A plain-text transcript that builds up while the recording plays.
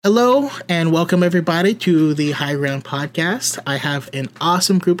Hello and welcome everybody to the High Ground Podcast. I have an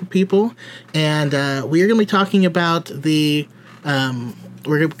awesome group of people, and we are going to be talking about the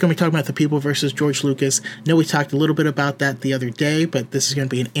People versus George Lucas. I know we talked a little bit about that the other day, but this is going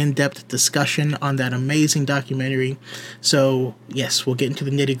to be an in-depth discussion on that amazing documentary. So yes, we'll get into the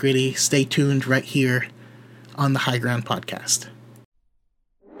nitty-gritty. Stay tuned right here on the High Ground Podcast.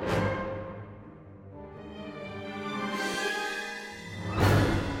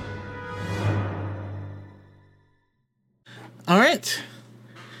 All right.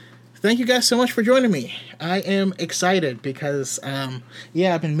 Thank you guys so much for joining me. I am excited because, I've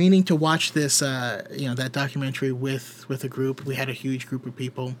been meaning to watch this, that documentary with a group. We had a huge group of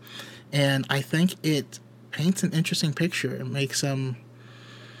people, and I think it paints an interesting picture. It makes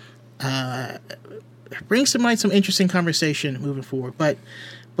brings to mind some interesting conversation moving forward. But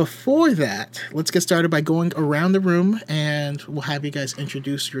before that, let's get started by going around the room, and we'll have you guys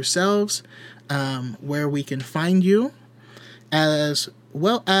introduce yourselves, where we can find you, as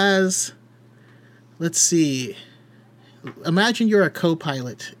well as, let's see, imagine you're a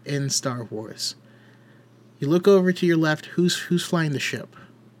co-pilot in Star Wars. You look over to your left, who's flying the ship?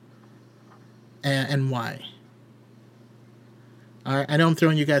 And why? All right, I know I'm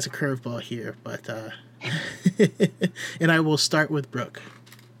throwing you guys a curveball here, but and I will start with Brooke.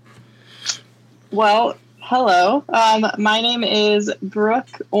 Well, hello. My name is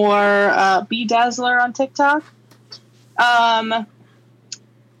Brooke, or B Dazzler on TikTok.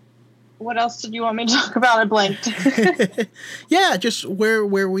 What else did you want me to talk about? I blanked. Yeah, just where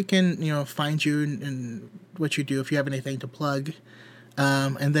we can, find you and what you do, if you have anything to plug.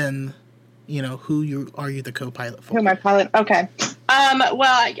 And then, who are you the co-pilot for? Who am I pilot? Okay.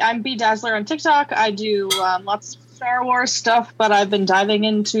 I'm B Dazzler on TikTok. I do lots of Star Wars stuff, but I've been diving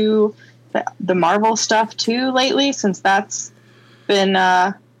into the Marvel stuff too lately, since that's been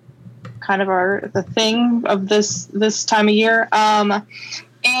kind of the thing of this time of year.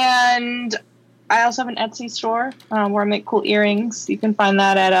 And I also have an Etsy store where I make cool earrings. You can find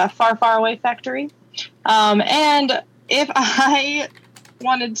that at Far Far Away Factory. And if I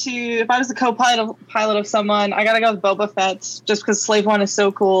was the co-pilot of someone, I gotta go with Boba Fett, just because Slave One is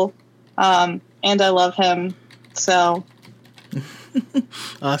so cool, and I love him. So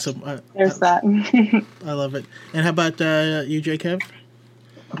awesome. There's that. I love it. And how about you, J. Kev?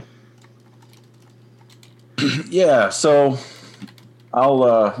 Yeah, so I'll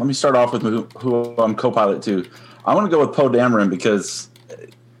let me start off with who I'm co-pilot to. I want to go with Poe Dameron because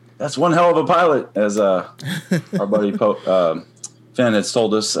that's one hell of a pilot, as our buddy Finn has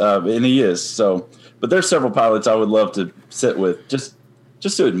told us, and he is. So, but there's several pilots I would love to sit with, just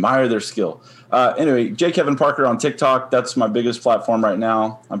to admire their skill. Anyway, J. Kevin Parker on TikTok. That's my biggest platform right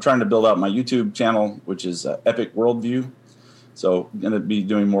now. I'm trying to build out my YouTube channel, which is Epic Worldview. So, I'm going to be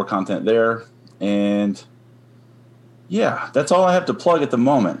doing more content there, and yeah, that's all I have to plug at the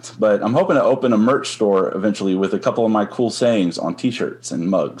moment. But I'm hoping to open a merch store eventually with a couple of my cool sayings on T-shirts and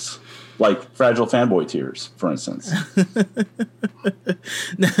mugs, like Fragile Fanboy Tears, for instance.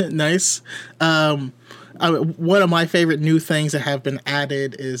 Nice. One of my favorite new things that have been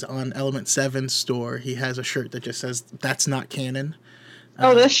added is on Element 7's store. He has a shirt that just says, "That's not canon."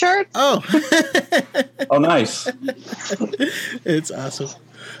 Oh, this shirt? Oh. Oh, nice. It's awesome.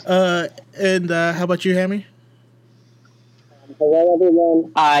 And how about you, Hammy? Hello,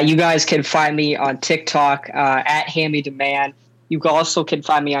 everyone. You guys can find me on TikTok at Hammy Demand. You also can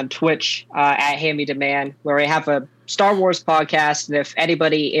find me on Twitch at Hammy Demand, where I have a Star Wars podcast. And if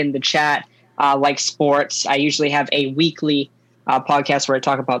anybody in the chat likes sports, I usually have a weekly podcast where I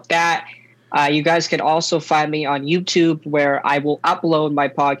talk about that. You guys can also find me on YouTube, where I will upload my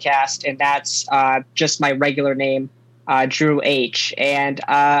podcast, and that's just my regular name, Drew H. And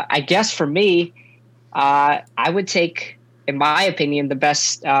I guess for me, I would take, in my opinion, the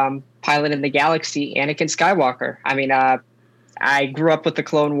best pilot in the galaxy, Anakin Skywalker. I mean, I grew up with the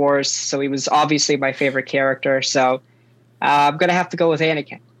Clone Wars, so he was obviously my favorite character. So I'm going to have to go with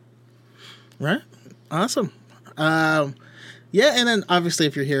Anakin. Right. Awesome. And then obviously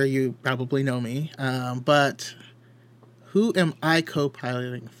if you're here, you probably know me. But who am I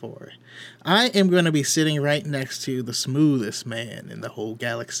co-piloting for? I am going to be sitting right next to the smoothest man in the whole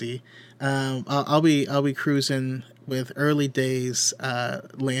galaxy. I'll be cruising with early days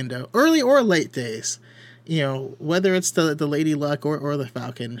Lando, early or late days, whether it's the Lady Luck or the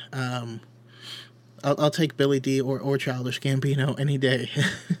Falcon. I'll take Billy D or Childish Gambino any day.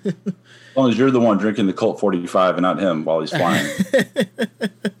 As long as you're the one drinking the Colt 45 and not him while he's flying.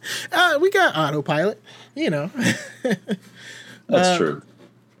 We got autopilot, That's true.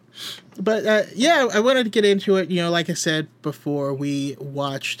 But yeah, I wanted to get into it. You know, like I said before, we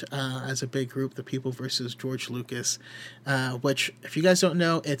watched as a big group The People versus George Lucas, which, if you guys don't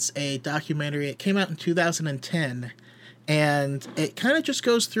know, it's a documentary. It came out in 2010, and it kind of just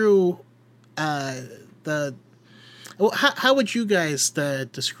goes through the. Well, how would you guys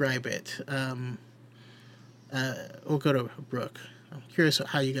describe it? We'll go to Brooke. I'm curious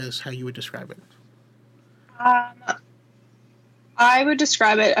how you would describe it. I would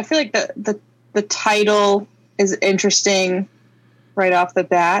describe it. I feel like the title is interesting right off the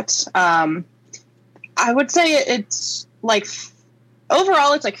bat. I would say it's like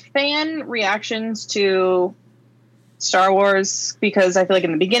overall, it's like fan reactions to Star Wars, because I feel like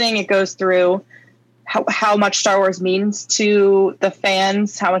in the beginning it goes through how much Star Wars means to the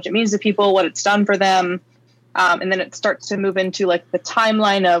fans, how much it means to people, what it's done for them. And then it starts to move into like the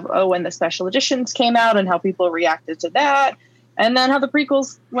timeline of, when the special editions came out and how people reacted to that. And then when the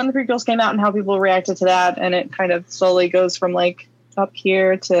prequels came out and how people reacted to that. And it kind of slowly goes from like up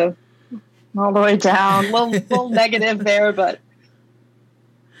here to all the way down. A little negative there, but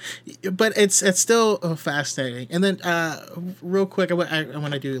it's still fascinating. And then real quick, I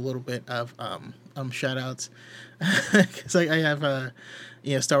want to do a little bit of shout outs, because I have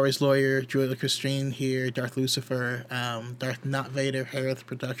Star Wars lawyer Julia Christine here, Darth Lucifer, Darth Not Vader, Harith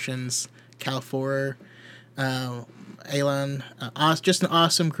Productions, Cal Forer, Elon, just an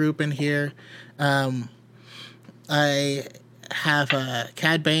awesome group in here. I have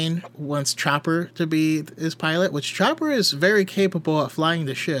Cad Bane wants Chopper to be his pilot, which Chopper is very capable at flying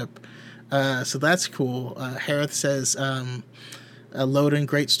the ship, so that's cool. Harith says Loden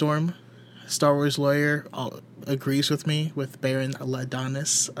Greatstorm, Star Wars lawyer, agrees with me with Baron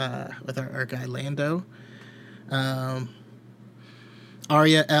Ladonis, with our guy Lando.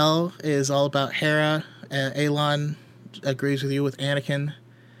 Arya L is all about Hera. Elon agrees with you with Anakin.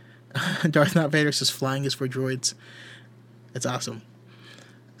 Darth Not Vader says flying is for droids. It's awesome.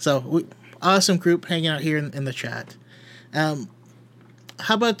 So awesome group hanging out here in the chat. How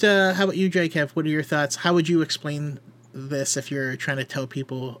about you, J. Kev? What are your thoughts? How would you explain this if you're trying to tell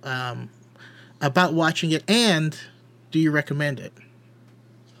people about watching it, and do you recommend it?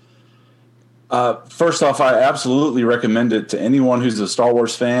 First off, I absolutely recommend it to anyone who's a Star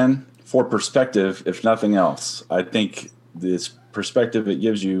Wars fan for perspective, if nothing else. I think this perspective it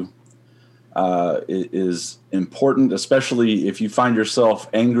gives you is important, especially if you find yourself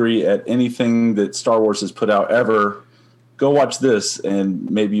angry at anything that Star Wars has put out ever. Go watch this, and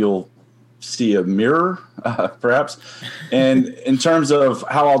maybe you'll see a mirror, perhaps. And in terms of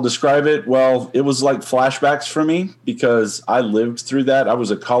how I'll describe it, well, it was like flashbacks for me, because I lived through that. I was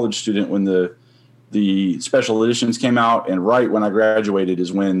a college student when the special editions came out, and right when I graduated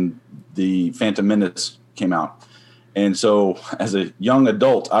is when the Phantom Menace came out. And so as a young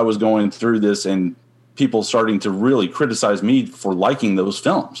adult, I was going through this and people starting to really criticize me for liking those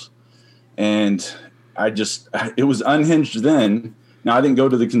films. And it was unhinged then. Now, I didn't go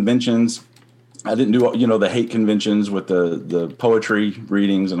to the conventions. I didn't do, the hate conventions with the poetry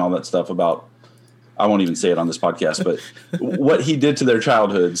readings and all that stuff about, I won't even say it on this podcast, but what he did to their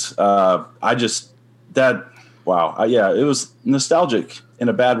childhoods. It was nostalgic in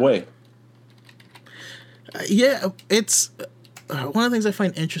a bad way. It's one of the things I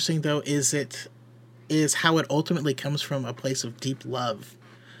find interesting, though, is how it ultimately comes from a place of deep love.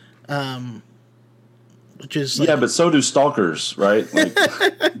 Which is but so do stalkers, right? Like,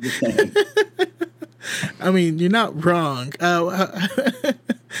 I mean, you're not wrong. How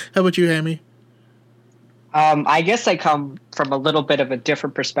about you, Hammy? I guess I come from a little bit of a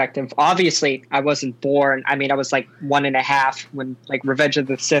different perspective. Obviously, I wasn't born. I mean, I was like 1.5 when like Revenge of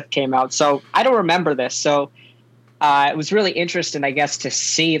the Sith came out. So I don't remember this. So it was really interesting, I guess, to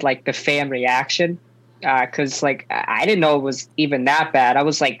see like the fan reaction. Cause like, I didn't know it was even that bad. I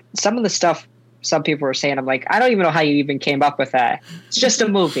was like, some of the stuff some people were saying, I'm like, I don't even know how you even came up with that. It's just a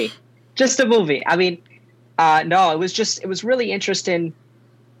movie, I mean, no, it was really interesting.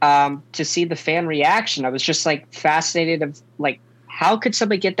 To see the fan reaction. I was just like fascinated of like, how could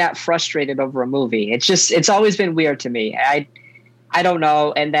somebody get that frustrated over a movie? It's always been weird to me. I don't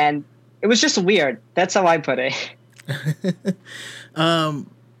know. And then it was just weird. That's how I put it.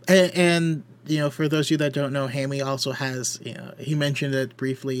 And for those of you that don't know, Hammy also has, he mentioned it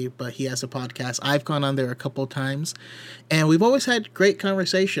briefly, but he has a podcast. I've gone on there a couple times, and we've always had great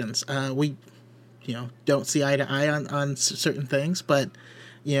conversations. We, don't see eye to eye on certain things, but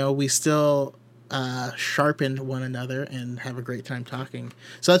we still sharpen one another and have a great time talking.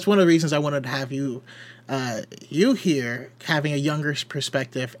 So that's one of the reasons I wanted to have you here, having a younger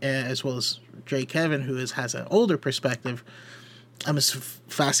perspective, as well as Jay Kevin, who has an older perspective. I'm just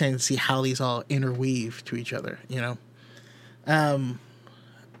fascinated to see how these all interweave to each other, you know.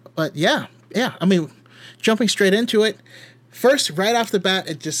 But yeah. I mean, jumping straight into it, first, right off the bat,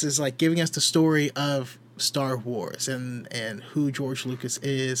 it just is like giving us the story of Star Wars and who George Lucas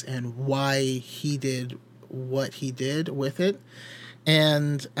is and why he did what he did with it,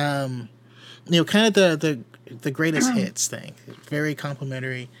 and you know, kind of the greatest hits thing. Very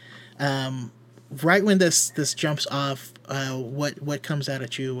complimentary. Right when this jumps off, what comes out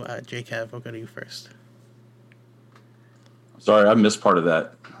at you, J-Kev? I'll go to you first. Sorry, I missed part of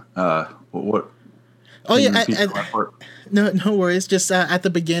that. What? Oh yeah, no worries. Just at the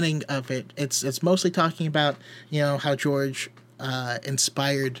beginning of it, it's mostly talking about, you know, how George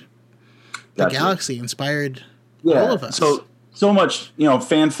inspired the galaxy, inspired all of us. So much, you know,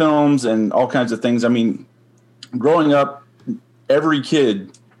 fan films and all kinds of things. I mean, growing up, every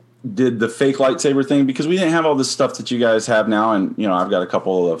kid did the fake lightsaber thing because we didn't have all this stuff that you guys have now. And, you know, I've got a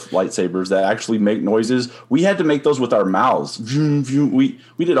couple of lightsabers that actually make noises. We had to make those with our mouths. Vroom, vroom. We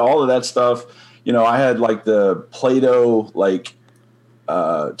did all of that stuff. You know, I had like the Play-Doh, like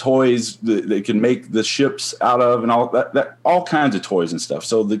toys that they can make the ships out of and all that, all kinds of toys and stuff.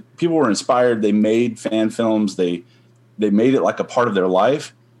 So the people were inspired. They made fan films. They made it like a part of their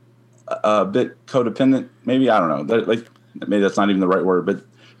life, a bit codependent. Maybe, I don't know. Like, maybe that's not even the right word, but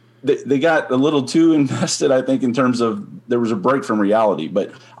they got a little too invested, I think, in terms of there was a break from reality.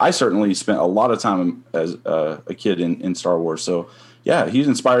 But I certainly spent a lot of time as a kid in Star Wars. So, yeah, he's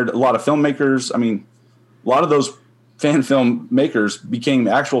inspired a lot of filmmakers. I mean, a lot of those fan film makers became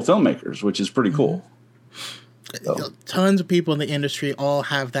actual filmmakers, which is pretty cool. So. Tons of people in the industry all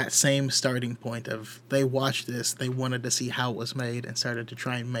have that same starting point of they watched this, they wanted to see how it was made, and started to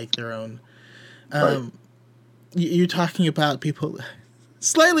try and make their own. Right. You're talking about people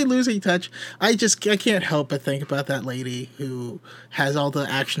slightly losing touch. I can't help but think about that lady who has all the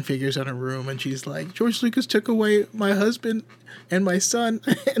action figures in her room, and she's like, George Lucas took away my husband and my son.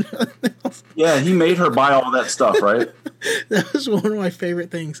 Yeah, he made her buy all that stuff, right? That was one of my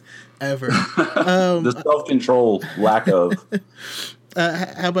favorite things ever. The self-control lack of.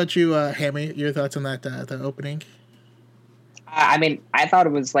 How about you, Hammy? Your thoughts on that, the opening? I mean, I thought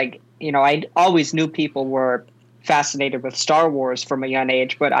it was like, you know, I always knew people were fascinated with Star Wars from a young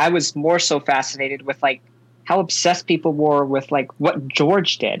age, but I was more so fascinated with like how obsessed people were with like what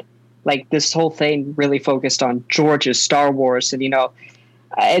George did. Like this whole thing really focused on George's Star Wars, and you know,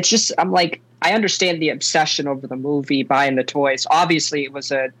 it's just, I'm like, I understand the obsession over the movie, buying the toys. Obviously, it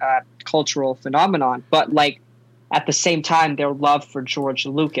was a cultural phenomenon, but like at the same time, their love for George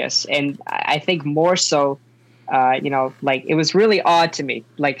Lucas, and I think more so, you know, like it was really odd to me,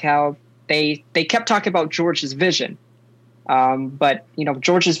 like how they kept talking about George's vision, but you know,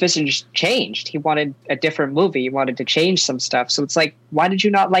 George's vision just changed. He wanted a different movie. He wanted to change some stuff. So it's like, why did you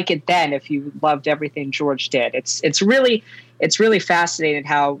not like it then if you loved everything George did? It's really fascinating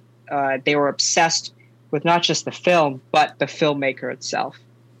how they were obsessed with not just the film but the filmmaker itself.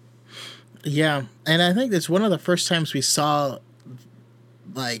 Yeah, and I think it's one of the first times we saw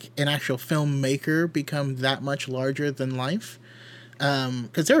like an actual filmmaker become that much larger than life.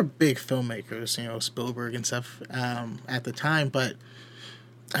 Because there were big filmmakers, you know, Spielberg and stuff at the time, but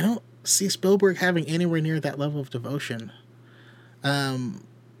I don't see Spielberg having anywhere near that level of devotion. How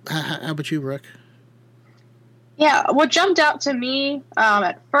about you, Brooke? Yeah, what jumped out to me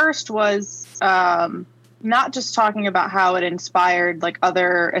at first was not just talking about how it inspired like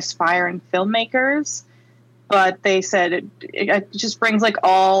other aspiring filmmakers, but they said it just brings like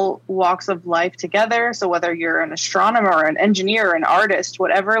all walks of life together. So whether you're an astronomer, an engineer, an artist,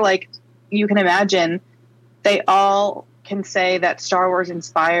 whatever, like you can imagine, they all can say that Star Wars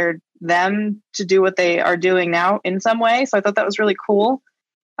inspired them to do what they are doing now in some way. So I thought that was really cool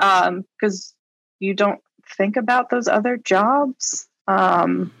because you don't think about those other jobs.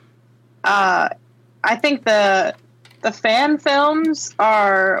 I think the fan films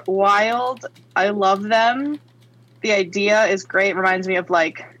are wild. I love them. The idea is great. Reminds me of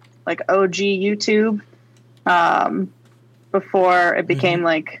like OG YouTube before it became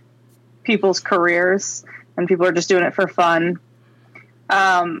like people's careers and people are just doing it for fun.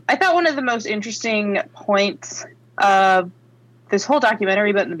 I thought one of the most interesting points of this whole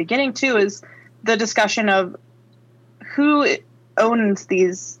documentary, but in the beginning too, is the discussion of who owns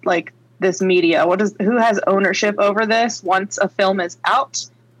these, like this media. Who has ownership over this once a film is out?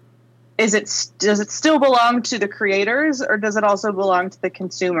 Does it still belong to the creators, or does it also belong to the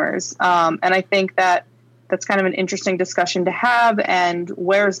consumers? And I think that's kind of an interesting discussion to have. And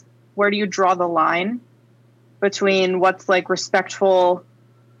where do you draw the line between what's like respectful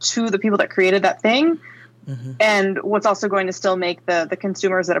to the people that created that thing and what's also going to still make the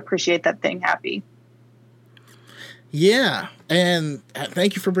consumers that appreciate that thing happy. Yeah, and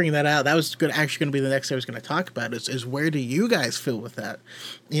thank you for bringing that out. That was actually going to be the next thing I was going to talk about is where do you guys feel with that?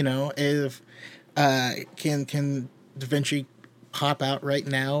 You know, if can Da Vinci pop out right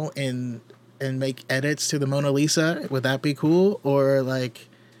now and make edits to the Mona Lisa? Would that be cool? Or like,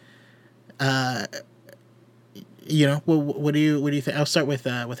 you know, what do you think? I'll start with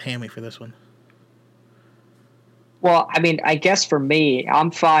Hammy for this one. Well, I mean, I guess for me,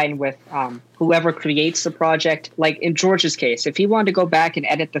 I'm fine with whoever creates the project. Like in George's case, if he wanted to go back and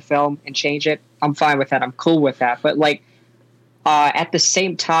edit the film and change it, I'm fine with that. I'm cool with that. But like at the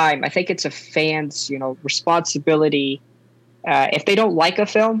same time, I think it's a fan's, you know, responsibility. If they don't like a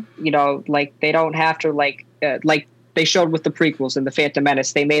film, you know, like they don't have to like they showed with the prequels and the Phantom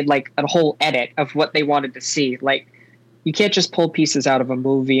Menace, they made like a whole edit of what they wanted to see. Like you can't just pull pieces out of a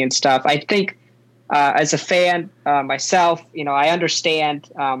movie and stuff. I think. As a fan myself, you know, I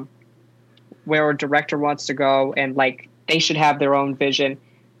understand where a director wants to go and like they should have their own vision.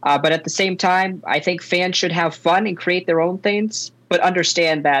 But at the same time, I think fans should have fun and create their own things, but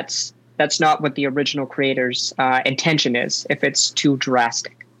understand that's not what the original creator's intention is if it's too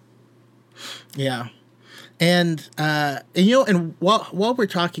drastic. Yeah. And you know, and while we're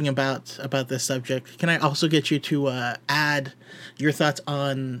talking about this subject, can I also get you to add your thoughts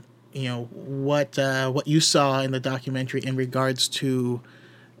on, you know, what you saw in the documentary in regards to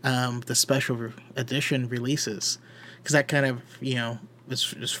the special edition releases, because that kind of, you know,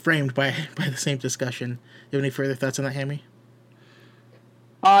 is framed by the same discussion. Do you have any further thoughts on that, Hammy?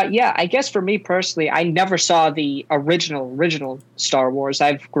 Yeah, I guess for me personally, I never saw the original Star Wars.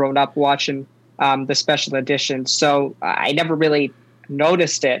 I've grown up watching the special edition, so I never really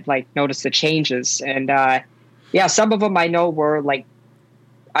noticed the changes. And yeah, some of them I know were like,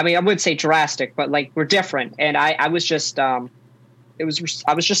 I mean, I wouldn't say drastic, but like we're different. And I was just, I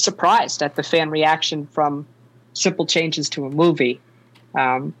was just surprised at the fan reaction from simple changes to a movie.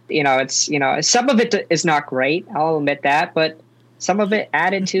 You know, it's, you know, some of it is not great. I'll admit that, but some of it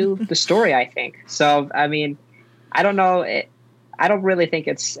added to the story, I think. So, I mean, I don't know. I don't really think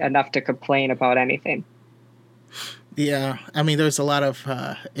it's enough to complain about anything. Yeah. I mean, there's a lot of,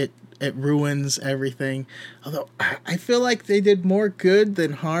 it ruins everything. Although I feel like they did more good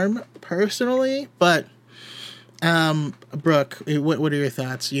than harm personally. But Brooke, what are your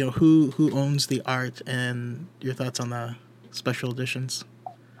thoughts? You know, who owns the art, and your thoughts on the special editions?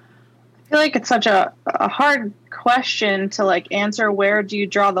 I feel like it's such a hard question to like answer. Where do you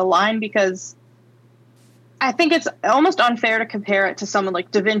draw the line? Because I think it's almost unfair to compare it to someone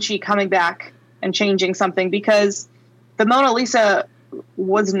like Da Vinci coming back and changing something, because the Mona Lisa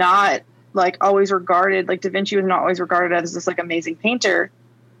was not like always regarded, like Da Vinci was not always regarded as this like amazing painter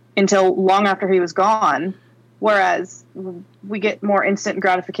until long after he was gone. Whereas we get more instant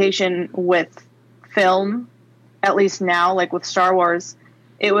gratification with film, at least now, like with Star Wars,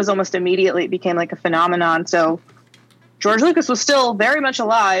 it was almost immediately, it became like a phenomenon. So George Lucas was still very much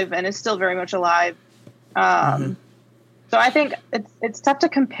alive and is still very much alive. So I think it's tough to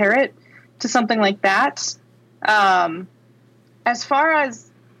compare it to something like that. As far as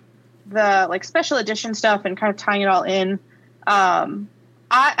the like special edition stuff and kind of tying it all in,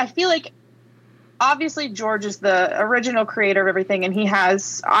 I feel like obviously George is the original creator of everything, and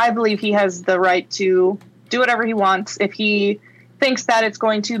I believe he has the right to do whatever he wants if he thinks that it's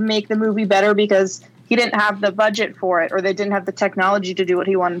going to make the movie better because he didn't have the budget for it or they didn't have the technology to do what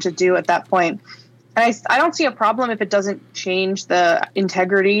he wanted to do at that point. And I don't see a problem if it doesn't change the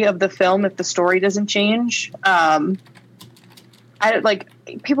integrity of the film, if the story doesn't change.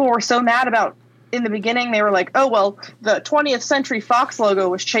 People were so mad about, in the beginning, they were like, oh, well, the 20th Century Fox logo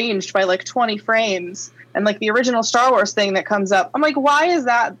was changed by like 20 frames. And like the original Star Wars thing that comes up, I'm like, why is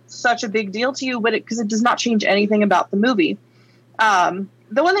that such a big deal to you? But because it does not change anything about the movie. The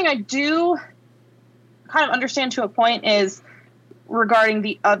one thing I do kind of understand to a point is regarding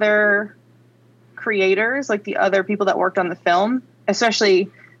the other creators, like the other people that worked on the film, especially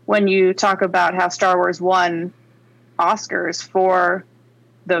when you talk about how Star Wars won Oscars for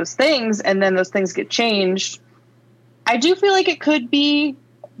those things and then those things get changed. I do feel like it could be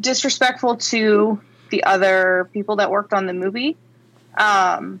disrespectful to the other people that worked on the movie,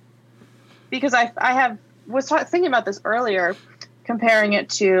 because I was thinking about this earlier, comparing it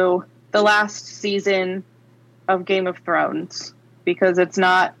to the last season of Game of Thrones, because it's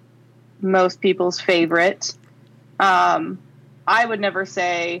not most people's favorite. I would never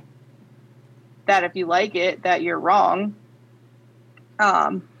say that if you like it, that you're wrong.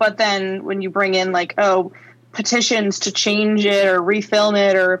 But then when you bring in like, oh, petitions to change it or refilm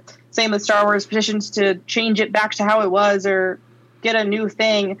it, or same with Star Wars, petitions to change it back to how it was or get a new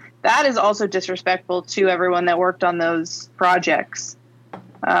thing. That is also disrespectful to everyone that worked on those projects.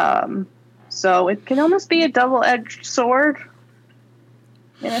 So it can almost be a double-edged sword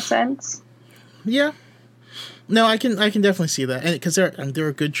in a sense. Yeah. No, I can definitely see that, and because there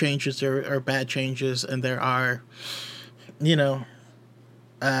are good changes, there are bad changes, and there are,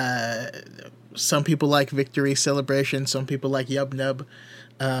 some people like victory celebration, some people like yub nub.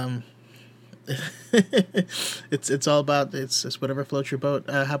 It's all about it's whatever floats your boat.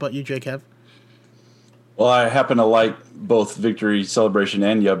 How about you, Jake? Well, I happen to like both victory celebration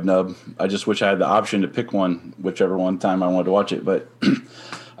and yub nub. I just wish I had the option to pick one, whichever one time I wanted to watch it. But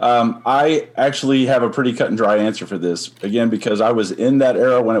I actually have a pretty cut and dry answer for this, again, because I was in that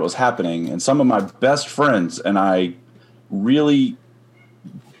era when it was happening, and some of my best friends and I really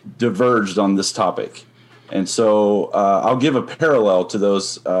diverged on this topic. And so I'll give a parallel to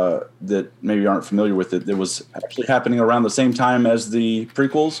those that maybe aren't familiar with it. That was actually happening around the same time as the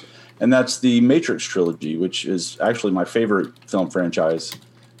prequels, and that's the Matrix trilogy, which is actually my favorite film franchise,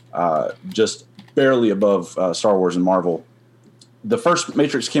 just barely above Star Wars and Marvel. The first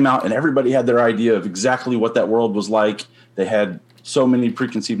Matrix came out, and everybody had their idea of exactly what that world was like. They had so many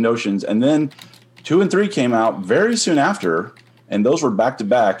preconceived notions. And then 2 and 3 came out very soon after, and those were back to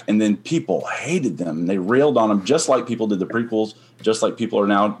back, and then people hated them. They railed on them just like people did the prequels, just like people are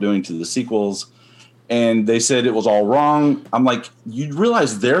now doing to the sequels. And they said it was all wrong. I'm like, you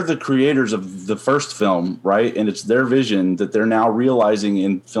realize they're the creators of the first film, right? And it's their vision that they're now realizing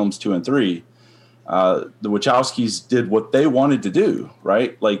in films 2 and 3. The Wachowskis did what they wanted to do,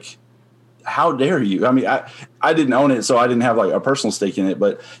 right? Like, how dare you? I mean, I didn't own it, so I didn't have like a personal stake in it.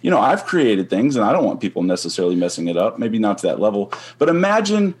 But, I've created things, and I don't want people necessarily messing it up. Maybe not to that level. But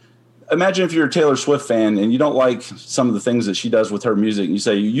imagine if you're a Taylor Swift fan and you don't like some of the things that she does with her music. And you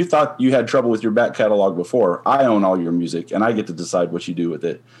say, you thought you had trouble with your back catalog before. I own all your music, and I get to decide what you do with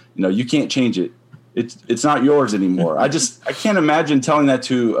it. You can't change it. It's not yours anymore. I can't imagine telling that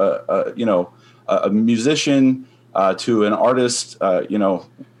to a musician, to an artist.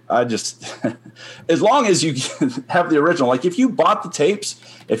 I just, as long as you have the original, like if you bought the tapes,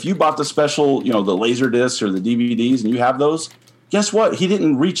 if you bought the special, the laser discs or the DVDs, and you have those, guess what? He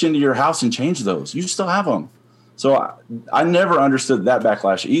didn't reach into your house and change those. You still have them. So I never understood that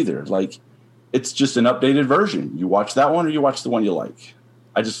backlash either. Like, it's just an updated version. You watch that one or you watch the one you like.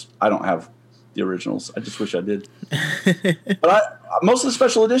 I don't have the originals. I just wish I did. But most of the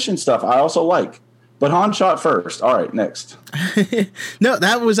special edition stuff I also like. But Han shot first. All right, next. No,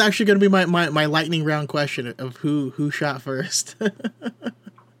 that was actually going to be my lightning round question of who shot first.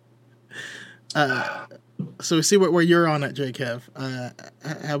 So we see where you're on at, Jake. How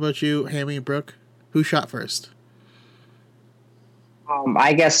about you, Hammy and Brooke? Who shot first?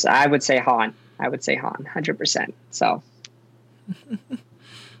 I guess I would say Han. 100%. So.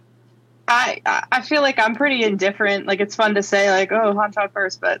 I feel like I'm pretty indifferent. Like, it's fun to say, like, oh, Han shot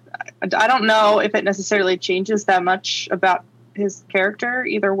first, but I don't know if it necessarily changes that much about his character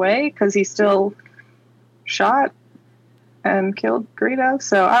either way, because he still shot and killed Greedo.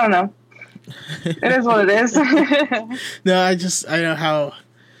 So I don't know. It is what it is. No, I know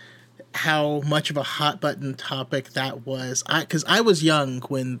how much of a hot button topic that was. Because I was young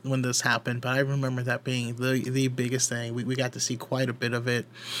when this happened, but I remember that being the biggest thing. We got to see quite a bit of it.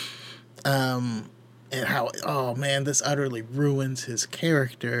 And how, oh man, this utterly ruins his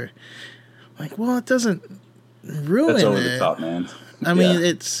character. Like, well, it doesn't ruin That's over it. the top, man. I mean,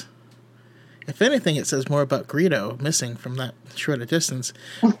 it's, if anything, it says more about Greedo missing from that short a distance.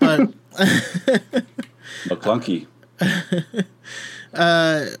 But McClunky.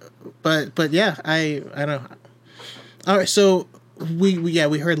 But yeah, I don't know. All right, so we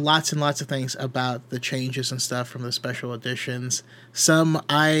heard lots and lots of things about the changes and stuff from the special editions. Some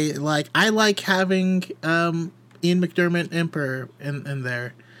I like having Ian McDermott Emperor in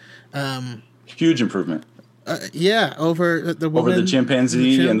there. Huge improvement. Yeah, over the woman, over the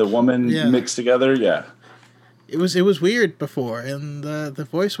chimpanzee and the woman mixed together. Yeah. It was weird before, and the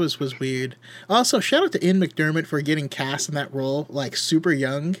voice was weird. Also, shout out to Ian McDermott for getting cast in that role like super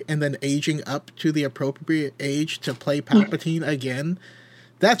young and then aging up to the appropriate age to play Palpatine again.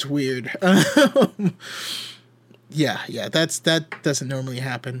 That's weird. Yeah, that doesn't normally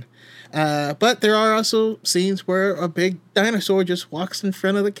happen. But there are also scenes where a big dinosaur just walks in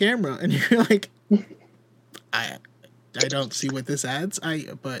front of the camera, and you're like, I don't see what this adds.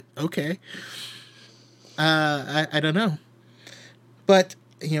 But okay. I don't know. But,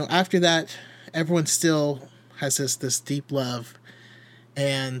 after that, everyone still has this deep love.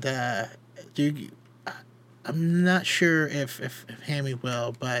 And I'm not sure if Hammy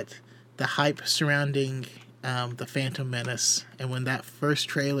will, but the hype surrounding the Phantom Menace, and when that first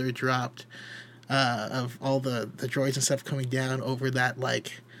trailer dropped, of all the droids and stuff coming down over that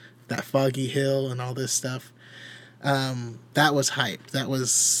foggy hill and all this stuff, that was hype. That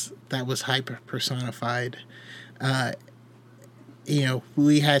was hype personified.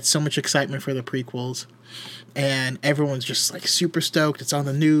 We had so much excitement for the prequels, and everyone's just like super stoked. It's on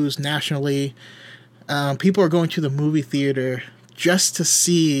the news nationally. People are going to the movie theater just to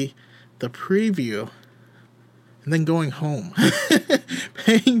see the preview and then going home.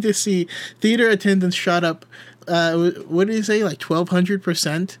 Paying to see. Theater attendance shot up, what did you say, like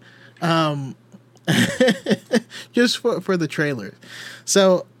 1,200%? Just for the trailer.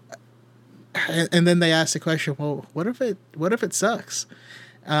 So, and then they asked the question, well, what if it sucks?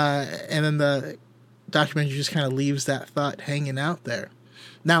 And then the documentary just kind of leaves that thought hanging out there.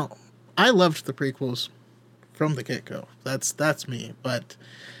 Now, I loved the prequels from the get-go. That's me. But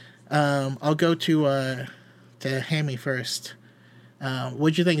I'll go to Hammy first.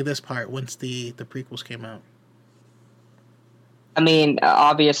 What'd you think of this part once the prequels came out? I mean,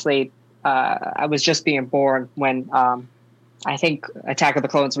 obviously, I was just being born when I think Attack of the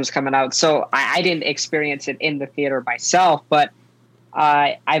Clones was coming out, so I didn't experience it in the theater myself, but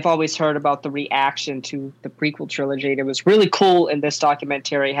I've always heard about the reaction to the prequel trilogy. It was really cool in this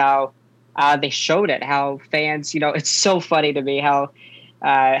documentary how they showed it, how fans, it's so funny to me how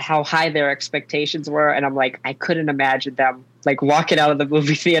high their expectations were, and I'm like, I couldn't imagine them like walking out of the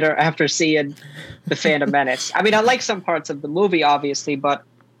movie theater after seeing The Phantom Menace. I mean, I like some parts of the movie, obviously, but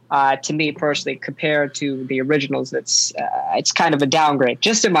to me personally, compared to the originals, it's kind of a downgrade,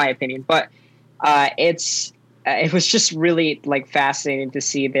 just in my opinion. But it was just really like fascinating to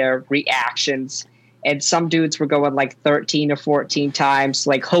see their reactions. And some dudes were going like 13 or 14 times,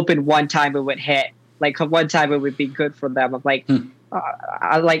 like hoping one time it would hit, like one time it would be good for them. I'm like,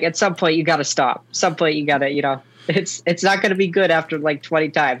 like at some point you got to stop. Some point you got to, it's not going to be good after like 20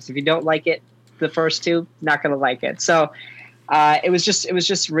 times. If you don't like it, the first two, not going to like it. So it was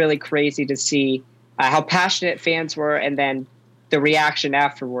just really crazy to see how passionate fans were, and then the reaction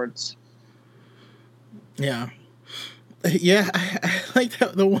afterwards. Yeah. Yeah, I like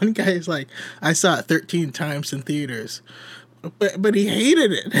that. The one guy is like, I saw it 13 times in theaters, but he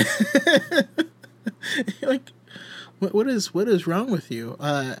hated it. Like, what is wrong with you?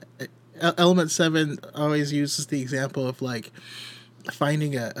 Element 7 always uses the example of like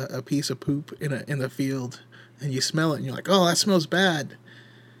finding a piece of poop in the field, and you smell it and you're like, oh, that smells bad.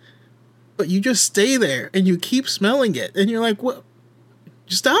 But you just stay there and you keep smelling it, and you're like, what?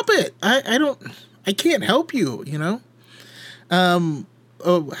 Stop it. I can't help you,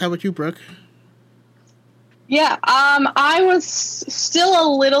 Oh, how about you, Brooke? Yeah, I was still a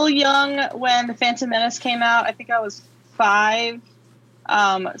little young when The Phantom Menace came out. I think I was 5.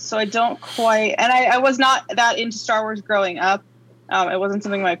 So I don't quite, and I was not that into Star Wars growing up. It wasn't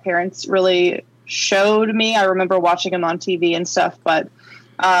something my parents really showed me. I remember watching them on TV and stuff, but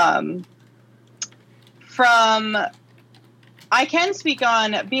I can speak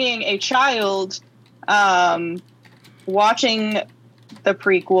on being a child, watching the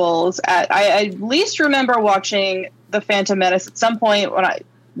prequels. I at least remember watching The Phantom Menace at some point when I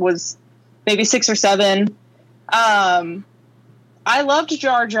was maybe 6 or 7. I loved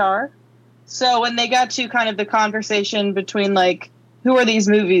Jar Jar. So when they got to kind of the conversation between like, who are these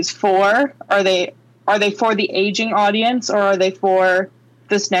movies for? Are they for the aging audience, or are they for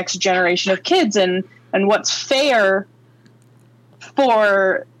this next generation of kids? And what's fair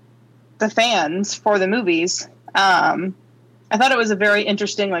for the fans for the movies? I thought it was a very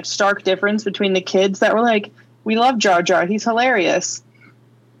interesting, like, stark difference between the kids that were like, we love Jar Jar, he's hilarious,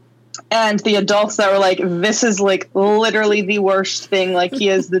 and the adults that were like, this is like literally the worst thing, like he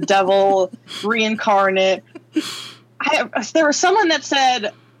is the devil reincarnate. There was someone that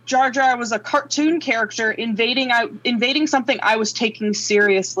said Jar Jar was a cartoon character invading something I was taking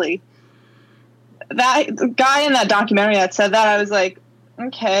seriously. That guy in that documentary that said that, I was like,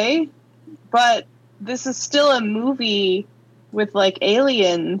 okay, but this is still a movie with like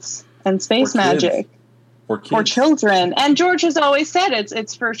aliens and space magic for children. And George has always said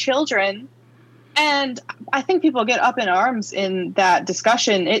it's for children. And I think people get up in arms in that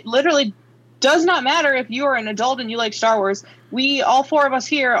discussion. It literally does not matter if you are an adult and you like Star Wars. We, all 4 of us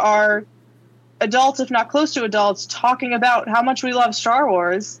here, are adults, if not close to adults, talking about how much we love Star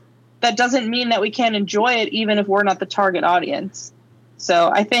Wars. That doesn't mean that we can't enjoy it even if we're not the target audience.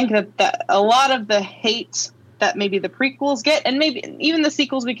 So I think that a lot of the hate that maybe the prequels get, and maybe even the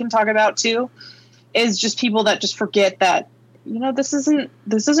sequels we can talk about too, is just people that just forget that, this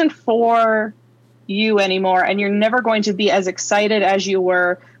isn't for, you anymore, and you're never going to be as excited as you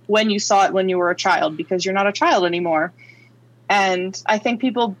were when you saw it when you were a child, because you're not a child anymore. And I think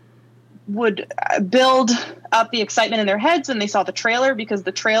people would build up the excitement in their heads when they saw the trailer, because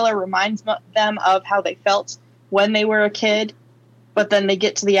the trailer reminds them of how they felt when they were a kid, but then they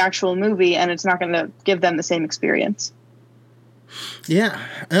get to the actual movie and it's not going to give them the same experience. Yeah,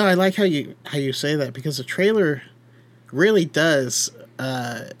 no, I like how you say that, because the trailer really does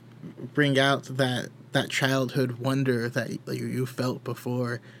bring out that childhood wonder that you felt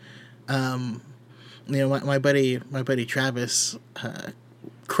before. My buddy Travis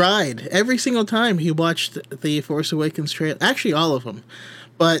cried every single time he watched the Force Awakens trailer. Actually, all of them,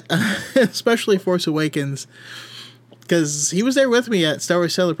 but especially Force Awakens, because he was there with me at Star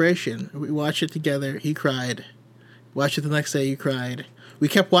Wars Celebration. We watched it together. He cried. Watched it the next day. He cried. We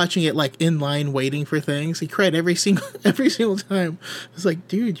kept watching it like in line, waiting for things. He cried every single time. I was like,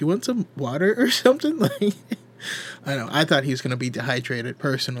 dude, you want some water or something? Like, I don't know. I thought he was gonna be dehydrated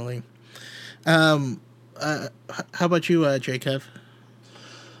personally. How about you, Jacob?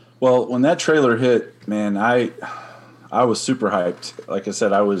 Well, when that trailer hit, man, I was super hyped. Like I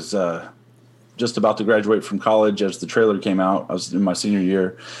said, I was just about to graduate from college as the trailer came out. I was in my senior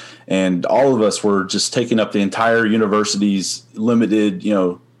year, and all of us were just taking up the entire university's limited,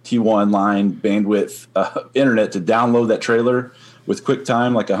 T1 line bandwidth internet to download that trailer with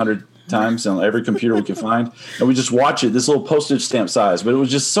QuickTime, like 100 times on every computer we could find. And we just watch it, this little postage stamp size. But it was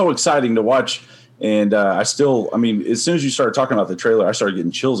just so exciting to watch. And as soon as you started talking about the trailer, I started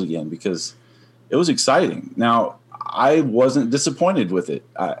getting chills again, because it was exciting. Now, I wasn't disappointed with it.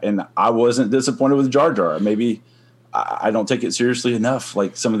 And I wasn't disappointed with Jar Jar. Maybe I don't take it seriously enough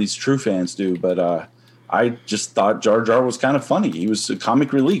like some of these true fans do. But I just thought Jar Jar was kind of funny. He was a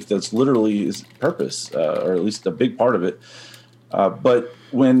comic relief. That's literally his purpose, or at least a big part of it. But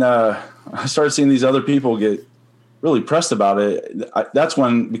when I started seeing these other people get really pressed about it, that's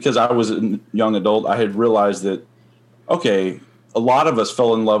when, because I was a young adult, I had realized that, okay, a lot of us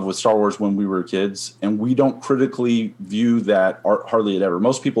fell in love with Star Wars when we were kids, and we don't critically view that hardly ever.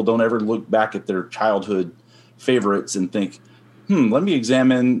 Most people don't ever look back at their childhood favorites and think, let me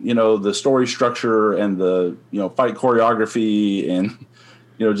examine, the story structure and the, fight choreography and,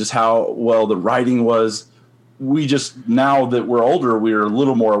 just how well the writing was. We just, now that we're older, we're a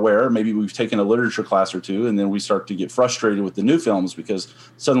little more aware. Maybe we've taken a literature class or two, and then we start to get frustrated with the new films because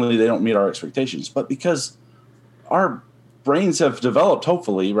suddenly they don't meet our expectations. But because our brains have developed,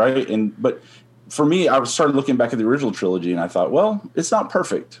 hopefully, right? But for me, I started looking back at the original trilogy, and I thought, well, it's not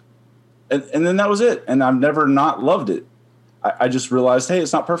perfect. And then that was it. And I've never not loved it. I just realized, hey,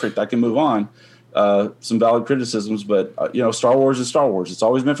 it's not perfect. I can move on. Some valid criticisms, but, Star Wars is Star Wars. It's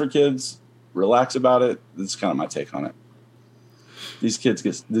always meant for kids. Relax about it. That's kind of my take on it.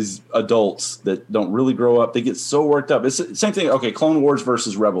 These adults that don't really grow up, they get so worked up. It's the same thing. Okay, Clone Wars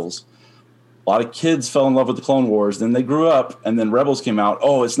versus Rebels. A lot of kids fell in love with the Clone Wars. Then they grew up, and then Rebels came out.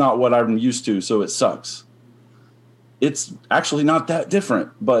 Oh, it's not what I'm used to, so it sucks. It's actually not that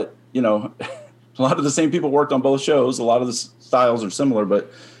different, but, a lot of the same people worked on both shows. A lot of the styles are similar, but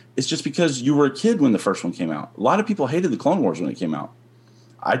it's just because you were a kid when the first one came out. A lot of people hated the Clone Wars when it came out.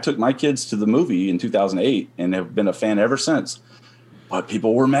 I took my kids to the movie in 2008 and have been a fan ever since. But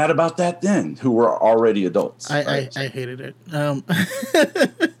people were mad about that then, who were already adults. I hated it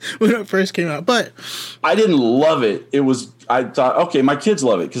when it first came out. But I didn't love it. I thought, okay, my kids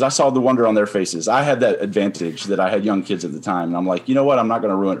love it because I saw the wonder on their faces. I had that advantage that I had young kids at the time. And I'm like, you know what? I'm not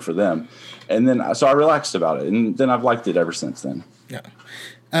going to ruin it for them. And then so I relaxed about it. And then I've liked it ever since then. Yeah.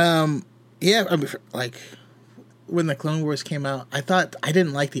 When the Clone Wars came out, I thought I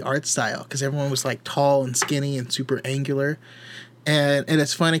didn't like the art style because everyone was like tall and skinny and super angular. And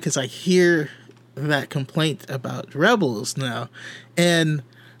it's funny because I hear that complaint about Rebels now. And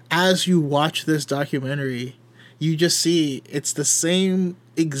as you watch this documentary, you just see it's the same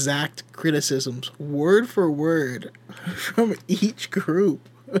exact criticisms, word for word, from each group.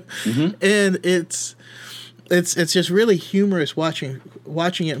 Mm-hmm. And it's just really humorous watching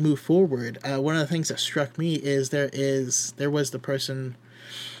it move forward. One of the things that struck me is there was the person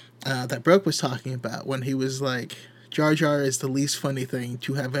that Broke was talking about when he was like, Jar Jar is the least funny thing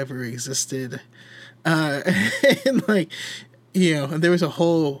to have ever existed. And there was a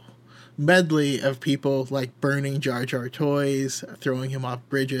whole medley of people like burning Jar Jar toys, throwing him off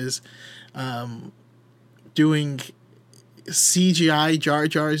bridges, doing CGI Jar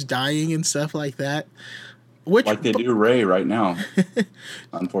Jars dying and stuff like that. Like they do Rey right now,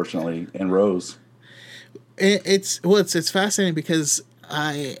 unfortunately, and Rose. It's fascinating because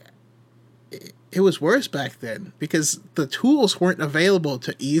it was worse back then because the tools weren't available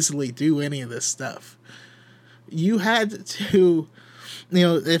to easily do any of this stuff. You had to,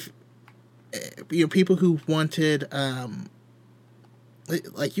 if people who wanted,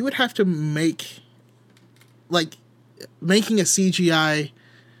 like you would have to make, like making a CGI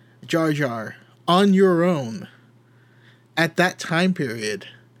Jar Jar on your own at that time period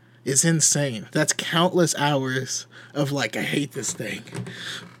is insane. That's countless hours of like, I hate this thing.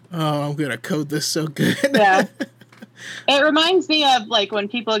 Oh, I'm gonna code this so good. Yeah. It reminds me of like when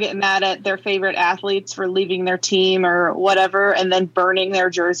people get mad at their favorite athletes for leaving their team or whatever and then burning their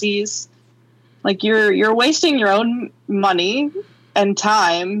jerseys. Like you're wasting your own money and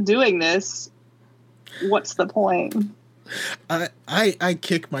time doing this. What's the point? I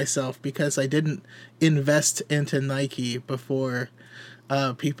kick myself because I didn't invest into Nike before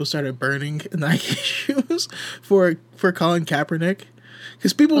people started burning Nike shoes for Colin Kaepernick.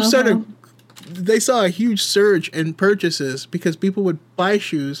 Because people they saw a huge surge in purchases because people would buy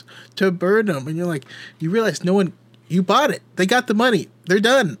shoes to burn them. And you're like, you realize you bought it. They got the money. They're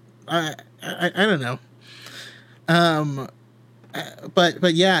done. I don't know.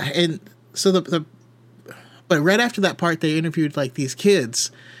 But yeah. And so but right after that part, they interviewed like these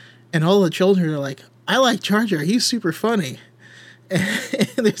kids and all the children are like, I like Jar Jar. He's super funny.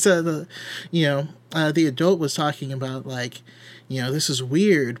 And there's the adult was talking about like, this is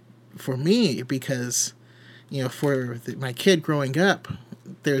weird for me because, for my kid growing up,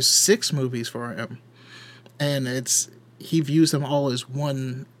 there's 6 movies for him, and he views them all as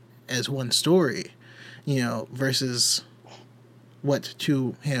one story, versus what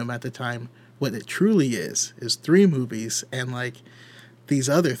to him at the time what it truly is 3 movies and like these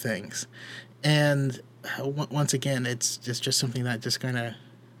other things, and once again, it's just something that just kind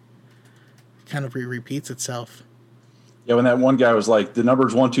of repeats itself. Yeah, when that one guy was like, the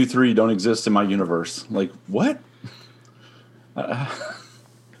numbers 1, 2, 3 don't exist in my universe. Like, what?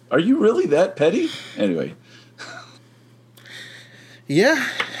 Are you really that petty? Anyway. Yeah,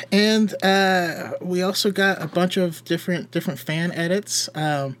 and we also got a bunch of different fan edits.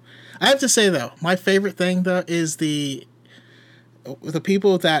 I have to say, though, my favorite thing, though, is the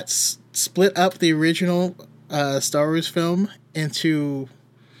people that split up the original Star Wars film into,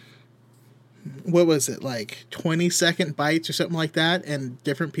 what was it, like 20-second bites or something like that, and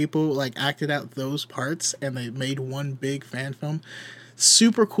different people like acted out those parts and they made one big fan film.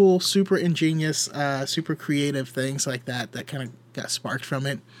 Super cool, super ingenious, super creative things like that kind of got sparked from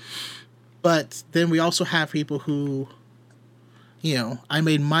it. But then we also have people who, I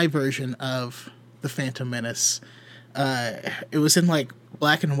made my version of the Phantom Menace. It was in like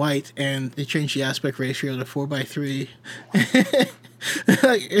black and white, and they changed the aspect ratio to 4:3.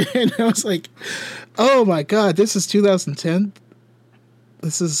 And I was like, oh my god, this is 2010.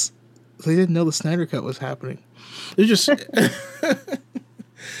 They didn't know the Snyder Cut was happening. They're just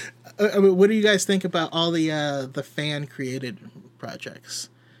I mean, what do you guys think about all the fan created projects?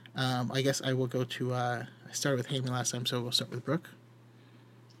 I guess I will go to I started with Hammy last time, so we'll start with Brooke.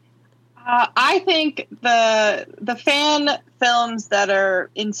 I think the fan films that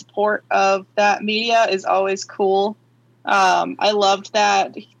are in support of that media is always cool. I loved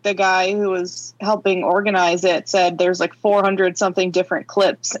that the guy who was helping organize it said there's like 400 something different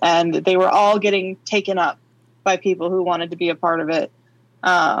clips, and they were all getting taken up by people who wanted to be a part of it.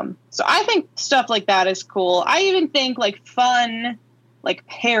 So I think stuff like that is cool. I even think like fun, like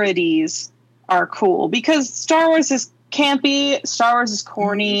parodies are cool because Star Wars is campy, Star Wars is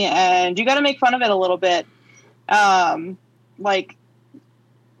corny, and you got to make fun of it a little bit. Like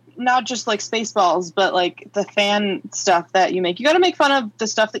not just like Spaceballs, but like the fan stuff that you make. You got to make fun of the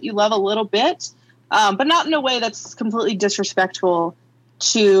stuff that you love a little bit, but not in a way that's completely disrespectful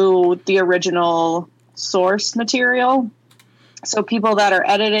to the original source material. So people that are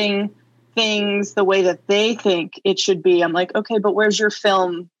editing things the way that they think it should be, I'm like, okay, but where's your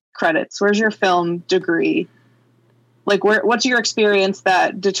film credits? Where's your film degree? Like, what's your experience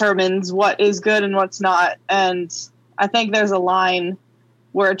that determines what is good and what's not? And I think there's a line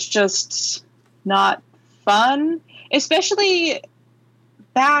where it's just not fun, especially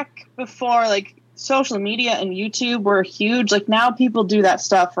back before like social media and YouTube were huge. Like now people do that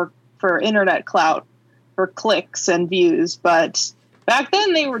stuff for internet clout, for clicks and views. But back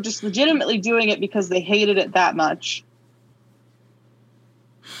then they were just legitimately doing it because they hated it that much.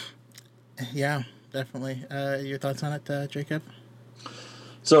 Yeah, definitely. Your thoughts on it, Jacob?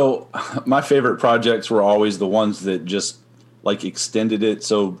 So my favorite projects were always the ones that just like extended it.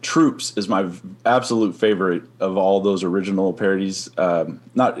 So Troops is my absolute favorite of all those original parodies.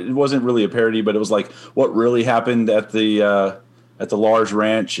 It wasn't really a parody, but it was like what really happened at the Lars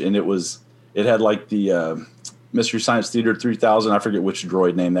Ranch, and it was it had like the Mystery Science Theater 3000. I forget which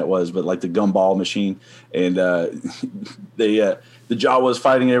droid name that was, but like the gumball machine, and the Jawas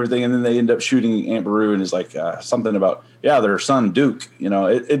fighting and everything, and then they end up shooting Aunt Beru, and it's like something about their son Duke.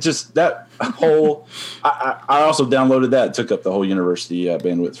 It just that whole. I also downloaded that. It took up the whole university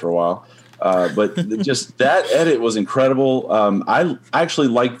bandwidth for a while. But just that edit was incredible. I actually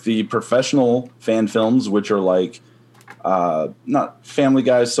like the professional fan films, which are like not Family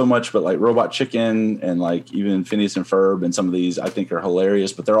Guys so much, but like Robot Chicken and like even Phineas and Ferb and some of these I think are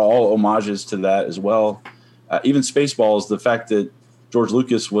hilarious, but they're all homages to that as well. Even Spaceballs, the fact that George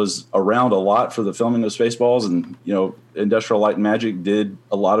Lucas was around a lot for the filming of Spaceballs, and Industrial Light and Magic did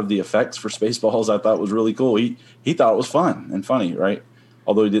a lot of the effects for Spaceballs. I thought was really cool. He thought it was fun and funny, right?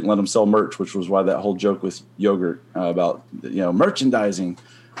 Although he didn't let him sell merch, which was why that whole joke with yogurt about merchandising,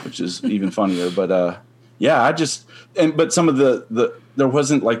 which is even funnier. But but some of the there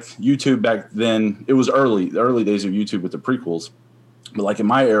wasn't like YouTube back then. It was the early days of YouTube with the prequels. But like in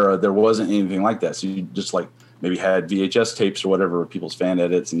my era, there wasn't anything like that. So you just like maybe had VHS tapes or whatever, people's fan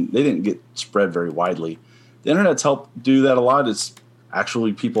edits, and they didn't get spread very widely. The internet's helped do that a lot. It's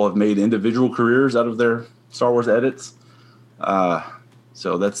actually people have made individual careers out of their Star Wars edits.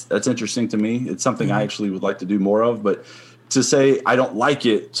 So that's interesting to me. It's something I actually would like to do more of. But to say I don't like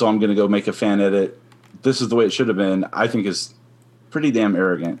it, so I'm going to go make a fan edit, this is the way it should have been, I think is pretty damn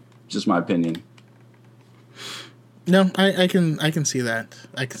arrogant. Just my opinion. No, I can see that.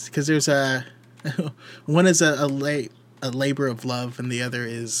 Because there's one is a labor of love, and the other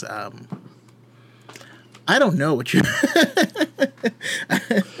is I don't know what you.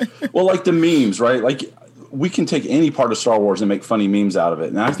 Well, like the memes, right? Like we can take any part of Star Wars and make funny memes out of it,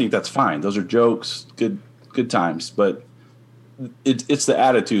 and I think that's fine. Those are jokes, good times, but it's the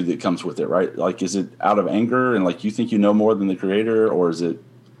attitude that comes with it, right? Like, is it out of anger and like you think you know more than the creator, or is it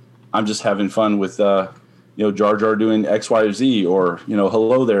I'm just having fun with Jar Jar doing X, Y, or Z, or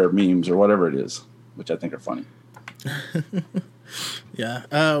hello there memes or whatever it is, which I think are funny. Yeah.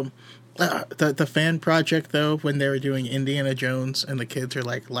 The fan project though, when they were doing Indiana Jones and the kids are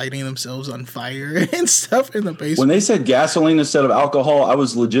like lighting themselves on fire and stuff in the basement. When they said gasoline instead of alcohol, I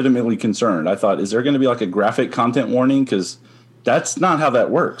was legitimately concerned. I thought, is there going to be like a graphic content warning? Because that's not how that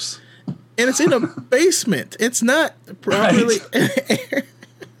works. And it's in a basement. It's not properly. Right.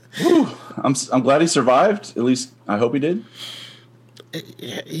 I'm glad he survived. At least I hope he did.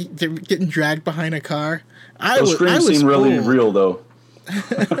 They're getting dragged behind a car. Those screams seem really real, though.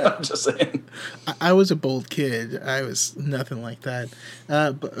 Just saying. I was a bold kid. I was nothing like that.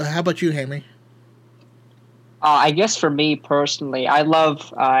 But how about you, Hammy? I guess for me personally, I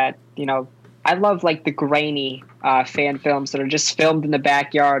love like the grainy fan films that are just filmed in the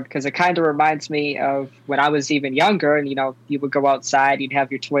backyard, because it kind of reminds me of when I was even younger, and you would go outside, you'd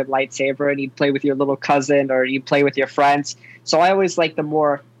have your toy lightsaber, and you'd play with your little cousin or you'd play with your friends. So I always like the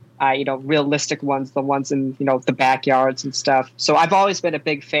more realistic ones, the ones in the backyards and stuff. So I've always been a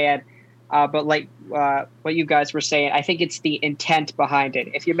big fan. But like what you guys were saying, I think it's the intent behind it.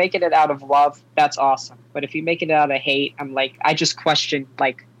 If you're making it out of love, that's awesome. But if you're making it out of hate, I just question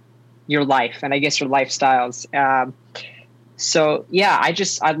like your life and I guess your lifestyles. So yeah,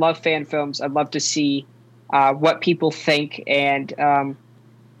 I love fan films. I'd love to see what people think, and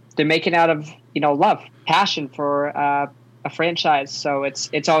they're making out of love, passion for a franchise. So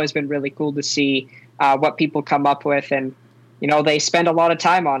it's always been really cool to see what people come up with, and they spend a lot of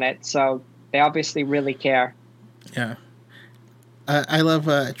time on it, so they obviously really care. Yeah. I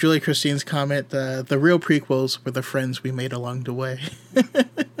love Julie Christine's comment, the real prequels were the friends we made along the way.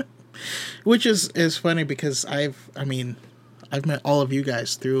 Which is funny because I've met all of you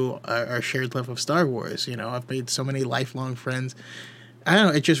guys through our shared love of Star Wars. I've made so many lifelong friends. I don't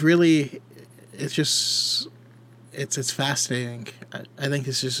know, it's fascinating. I think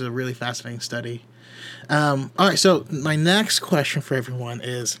this is a really fascinating study. All right, so my next question for everyone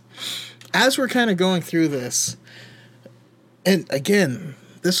is, as we're kind of going through this, and again,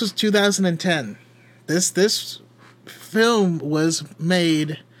 this was 2010. This film was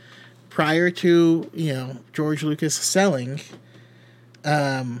made prior to, George Lucas selling.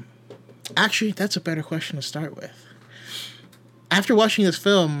 Actually, that's a better question to start with. After watching this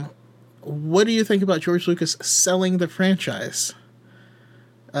film, what do you think about George Lucas selling the franchise?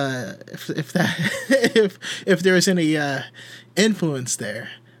 If there is any influence there,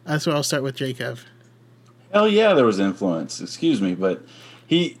 that's where I'll start with Jacob. Hell yeah, there was influence. Excuse me, but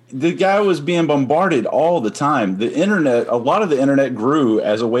the guy was being bombarded all the time. A lot of the internet grew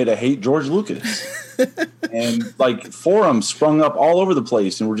as a way to hate George Lucas, and like forums sprung up all over the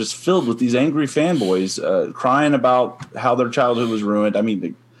place, and were just filled with these angry fanboys crying about how their childhood was ruined. I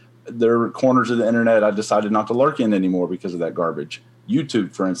mean, there are corners of the internet I decided not to lurk in anymore because of that garbage.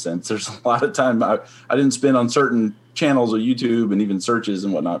 YouTube, for instance, there's a lot of time I didn't spend on certain channels of YouTube and even searches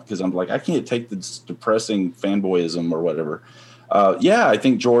and whatnot because I'm like, I can't take this depressing fanboyism or whatever. I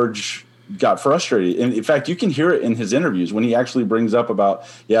think George got frustrated. And in fact, you can hear it in his interviews when he actually brings up about,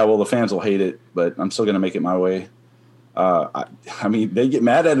 the fans will hate it, but I'm still going to make it my way. I mean, they get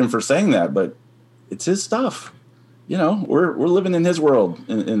mad at him for saying that, but it's his stuff. We're living in his world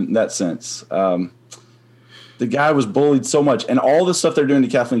in that sense. The guy was bullied so much, and all the stuff they're doing to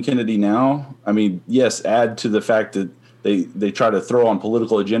Kathleen Kennedy now, I mean, yes, add to the fact that they try to throw on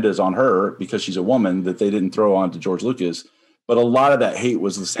political agendas on her because she's a woman that they didn't throw on to George Lucas. But a lot of that hate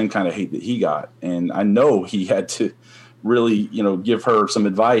was the same kind of hate that he got. And I know he had to really, give her some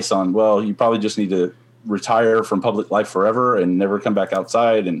advice on, well, you probably just need to retire from public life forever and never come back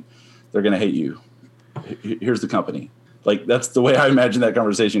outside, and they're going to hate you. Here's the company. Like, that's the way I imagine that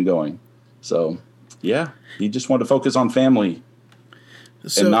conversation going. So, yeah, he just wanted to focus on family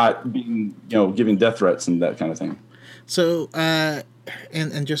and not being, giving death threats and that kind of thing. So, and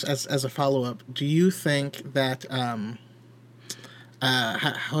just as a follow-up, do you think that,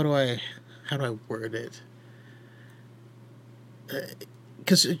 how do I word it?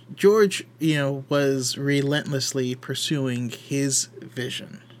 Because George, was relentlessly pursuing his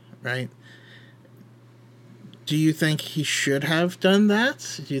vision, right? Do you think he should have done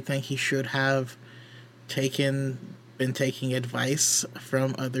that? Do you think he should have been taking advice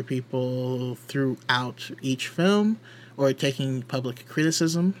from other people throughout each film, or taking public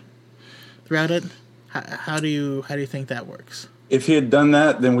criticism throughout it? How do you think that works? If he had done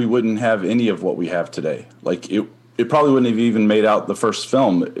that, then we wouldn't have any of what we have today. Like, it probably wouldn't have even made out the first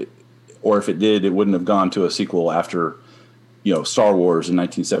film, or if it did, it wouldn't have gone to a sequel after, Star Wars in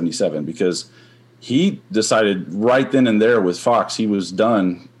 1977, because he decided right then and there with Fox he was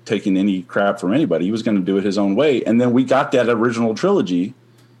done taking any crap from anybody. He was going to do it his own way. And then we got that original trilogy,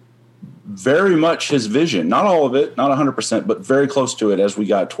 very much his vision, not all of it, not 100%, but very close to it as we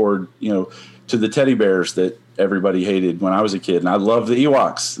got toward, to the teddy bears that everybody hated when I was a kid. And I love the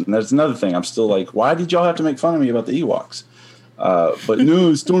Ewoks. And that's another thing. I'm still like, why did y'all have to make fun of me about the Ewoks? But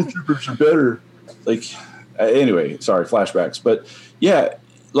no, Stormtroopers are better. Like, anyway, sorry, flashbacks. But yeah,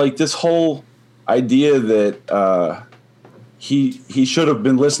 like this whole idea that he should have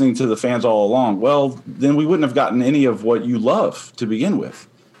been listening to the fans all along. Well, then we wouldn't have gotten any of what you love to begin with.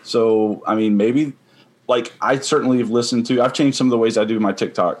 So, I mean, maybe like I certainly have listened to, I've changed some of the ways I do my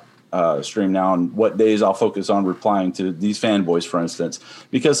TikTok stream now, and what days I'll focus on replying to these fanboys, for instance,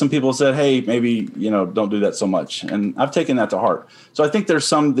 because some people said, hey, maybe, don't do that so much. And I've taken that to heart. So I think there's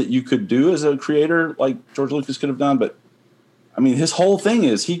some that you could do as a creator like George Lucas could have done. But I mean, his whole thing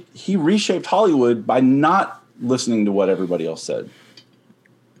is he reshaped Hollywood by not listening to what everybody else said.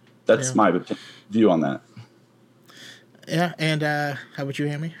 That's my view on that. Yeah. And how about you,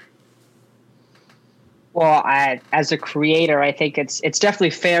 Hammy? Well, as a creator, I think it's definitely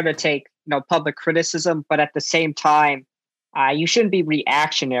fair to take public criticism, but at the same time, you shouldn't be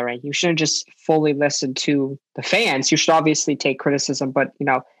reactionary. You shouldn't just fully listen to the fans. You should obviously take criticism, but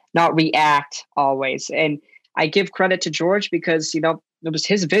not react always. And I give credit to George because it was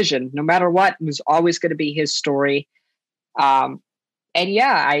his vision. No matter what, it was always going to be his story. And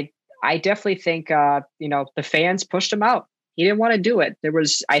yeah, I definitely think the fans pushed him out. He didn't want to do it.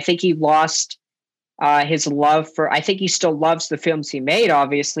 I think he lost his love for, I think he still loves the films he made,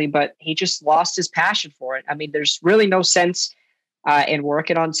 obviously, but he just lost his passion for it. I mean, there's really no sense in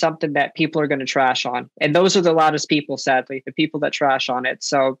working on something that people are going to trash on. And those are the loudest people, sadly, the people that trash on it.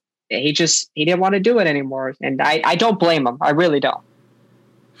 So he didn't want to do it anymore. And I don't blame him. I really don't.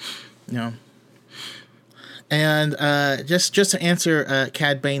 No. And just to answer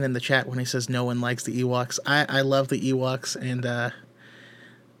Cad Bane in the chat when he says no one likes the Ewoks, I love the Ewoks, and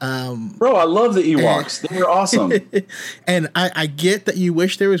bro, I love the Ewoks. They're awesome. And I get that you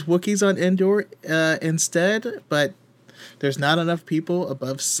wish there was Wookiees on Endor instead, but there's not enough people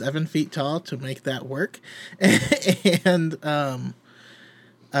above 7 feet tall to make that work. And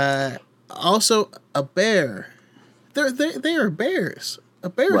also a bear. They are bears. A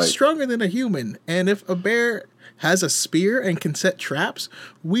bear is stronger than a human, and if a bear has a spear and can set traps,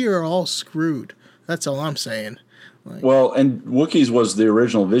 we are all screwed. That's all I'm saying. Well, and Wookiees was the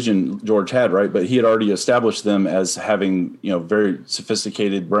original vision George had, right? But he had already established them as having, very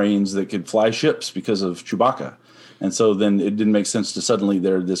sophisticated brains that could fly ships because of Chewbacca. And so then it didn't make sense to suddenly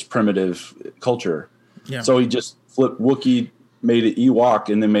they're this primitive culture. Yeah. So he just flipped Wookiee, made it Ewok,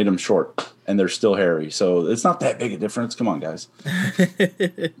 and then made them short. And they're still hairy. So it's not that big a difference. Come on, guys.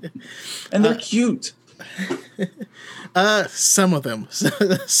 And they're cute. Some of them.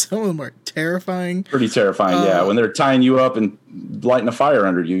 Some of them are terrifying. Pretty terrifying, yeah. When they're tying you up and lighting a fire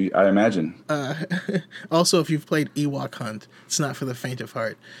under you, I imagine. Also, if you've played Ewok Hunt, it's not for the faint of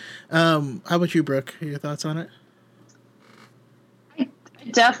heart. How about you, Brooke? Your thoughts on it? I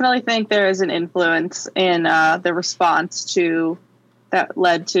definitely think there is an influence in the response to that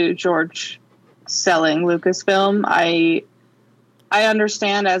led to George selling Lucasfilm. I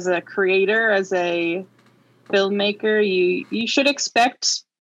understand as a creator, as a filmmaker, you should expect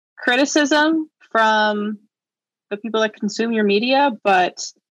criticism from the people that consume your media,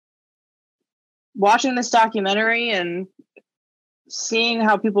 but watching this documentary and seeing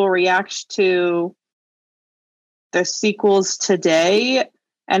how people react to the sequels today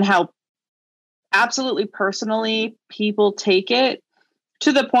and how absolutely personally people take it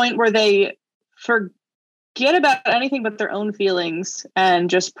to the point where they forget about anything but their own feelings and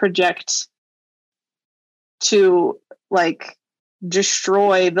just project to like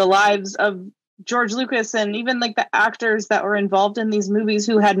destroy the lives of George Lucas and even like the actors that were involved in these movies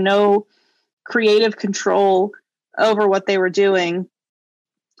who had no creative control over what they were doing.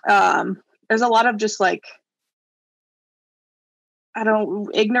 There's a lot of just like,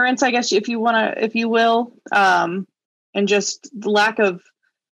 ignorance, I guess, if you will, and just the lack of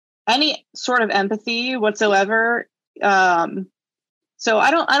any sort of empathy whatsoever. So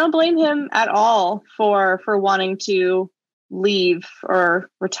I don't blame him at all for wanting to leave or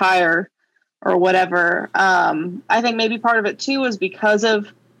retire or whatever. I think maybe part of it too was because of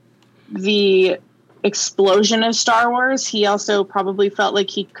the explosion of Star Wars. He also probably felt like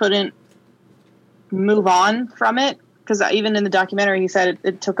he couldn't move on from it, because even in the documentary he said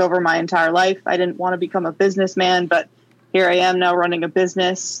it took over my entire life. I didn't want to become a businessman, but here I am now running a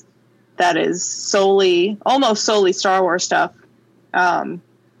business that is almost solely Star Wars stuff.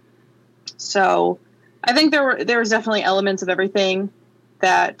 So I think there was definitely elements of everything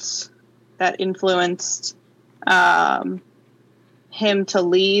that influenced him to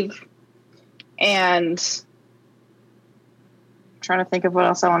leave. And I'm trying to think of what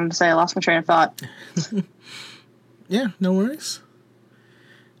else I wanted to say. I lost my train of thought. Yeah, no worries.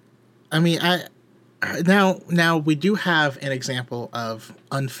 I mean, now we do have an example of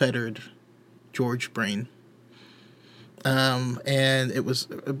unfettered George brain. And it was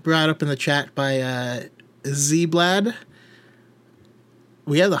brought up in the chat by Zblad.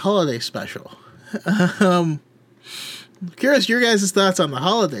 We have the holiday special. Curious your guys' thoughts on the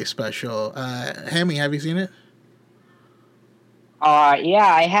holiday special. Hammy, have you seen it? Yeah,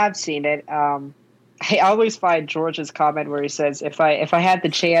 I have seen it. I always find George's comment where he says, "If I had the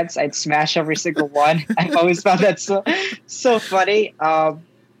chance, I'd smash every single one." I've always found that so funny.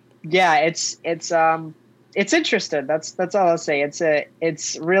 Yeah, it's interesting. That's all I'll say.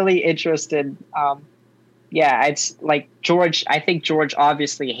 It's really interesting. Yeah, it's like George. I think George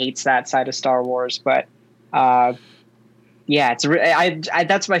obviously hates that side of Star Wars, but yeah,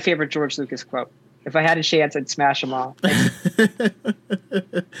 that's my favorite George Lucas quote. If I had a chance, I'd smash them all.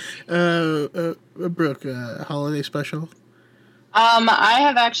 Brooke, holiday special? I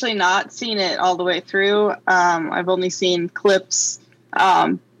have actually not seen it all the way through. I've only seen clips.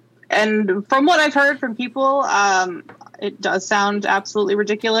 And from what I've heard from people, it does sound absolutely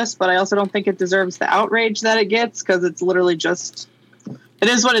ridiculous, but I also don't think it deserves the outrage that it gets, because it's literally just, it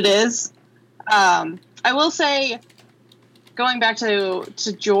is what it is. I will say, going back to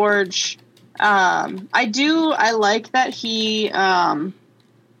George, I like that he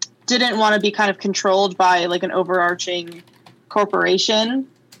didn't want to be kind of controlled by like an overarching corporation.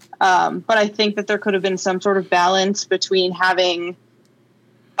 But I think that there could have been some sort of balance between having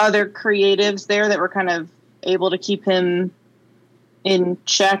other creatives there that were kind of able to keep him in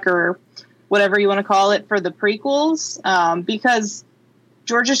check, or whatever you want to call it, for the prequels. Because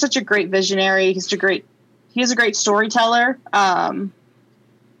George is such a great visionary. He is a great storyteller.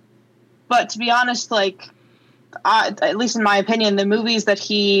 But to be honest, like, at least in my opinion, the movies that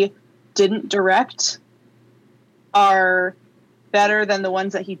he didn't direct are better than the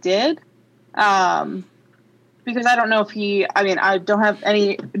ones that he did. Because I don't know if I don't have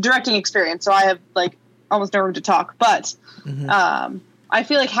any directing experience, so I have like almost no room to talk. But I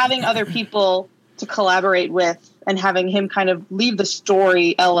feel like having other people to collaborate with and having him kind of leave the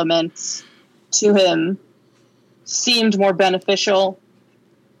story elements to him seemed more beneficial.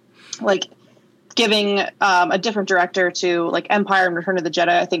 Like giving a different director to like Empire and Return of the Jedi,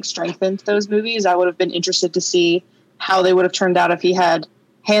 I think strengthened those movies. I would have been interested to see how they would have turned out if he had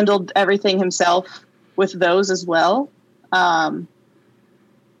handled everything himself with those as well. But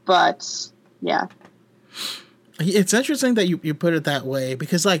yeah. It's interesting that you put it that way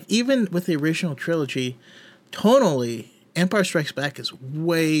because, like, even with the original trilogy, tonally, Empire Strikes Back is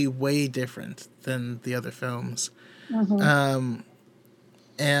way, way different than the other films. And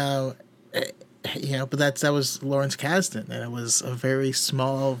you know, but that was Lawrence Kasdan, and it was a very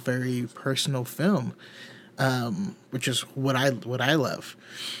small, very personal film, which is what I love.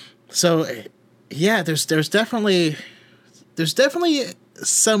 So, yeah, there's definitely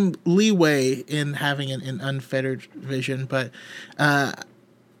some leeway in having an unfettered vision, but I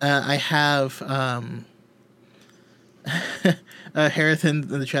have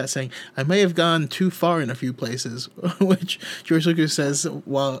Harathan in the chat saying, I may have gone too far in a few places, which George Lucas says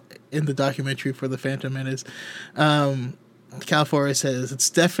while in the documentary for The Phantom Menace. California says, it's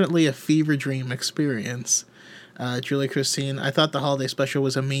definitely a fever dream experience. Julia Christine, I thought the holiday special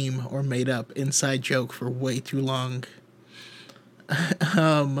was a meme or made up inside joke for way too long.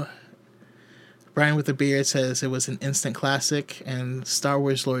 Brian with the beard says it was an instant classic, and Star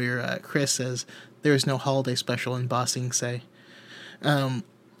Wars lawyer Chris says there is no holiday special in Ba Sing Se. I don't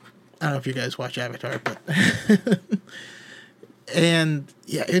know if you guys watch Avatar, but and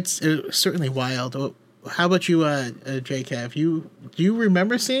yeah, it's certainly wild. How about you, JCav? Do you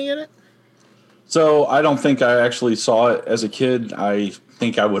remember seeing it? So I don't think I actually saw it as a kid. I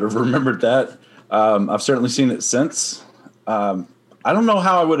think I would have remembered that. I've certainly seen it since. I don't know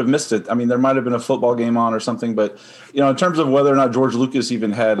how I would have missed it. I mean, there might have been a football game on or something, but in terms of whether or not George Lucas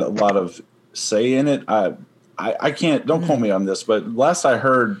even had a lot of say in it, I can't. Don't quote me on this, but last I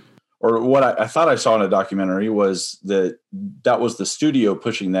heard, or what I thought I saw in a documentary, was that was the studio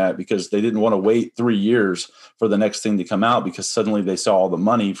pushing that because they didn't want to wait 3 years for the next thing to come out because suddenly they saw all the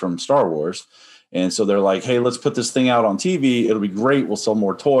money from Star Wars, and so they're like, "Hey, let's put this thing out on TV. It'll be great. We'll sell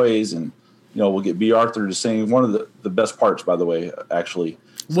more toys and." We'll get B. Arthur to sing one of the best parts, by the way, actually.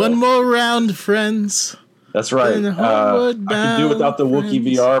 So, one more round, friends. That's right. I could do without the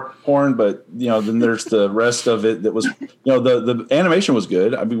Wookiee VR porn, but, then there's the rest of it that was, the animation was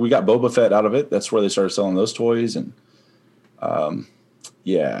good. I mean, we got Boba Fett out of it. That's where they started selling those toys. And,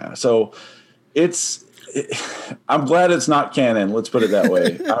 yeah, so I'm glad it's not canon. Let's put it that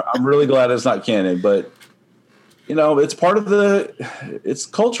way. I'm really glad it's not canon, but it's part of it's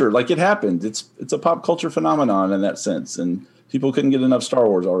culture. Like, it happened. It's a pop culture phenomenon in that sense, and people couldn't get enough Star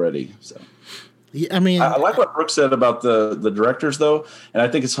Wars already. So, yeah, I mean, I like what Brooks said about the directors, though, and I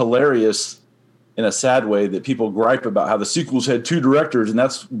think it's hilarious in a sad way that people gripe about how the sequels had 2 directors, and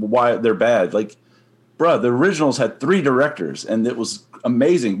that's why they're bad. Like, bruh, the originals had 3 directors, and it was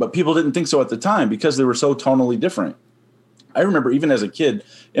amazing, but people didn't think so at the time because they were so tonally different. I remember even as a kid,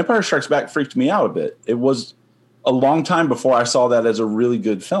 Empire Strikes Back freaked me out a bit. It was a long time before I saw that as a really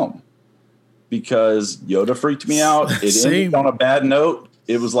good film because Yoda freaked me out. It ended on a bad note.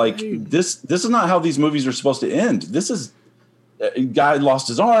 It was like, this is not how these movies are supposed to end. This is a guy lost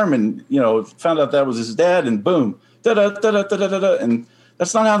his arm and, found out that was his dad and boom, da-da-da-da-da-da-da. And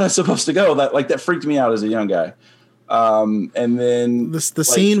that's not how that's supposed to go. That freaked me out as a young guy. And then the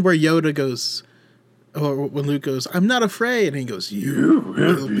scene where Yoda goes, or when Luke goes, I'm not afraid. And he goes, you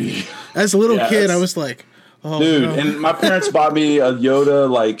will be. As a little kid, I was like, oh, dude, no. And my parents bought me a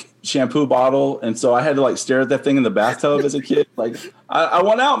Yoda shampoo bottle, and so I had to stare at that thing in the bathtub as a kid. I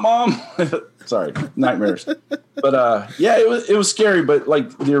want out, Mom. Sorry, nightmares. But yeah, it was scary. But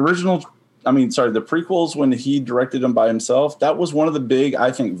the prequels, when he directed them by himself, that was one of the big,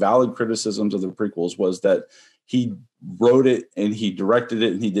 I think, valid criticisms of the prequels was that he wrote it and he directed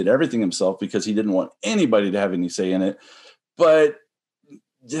it and he did everything himself because he didn't want anybody to have any say in it. But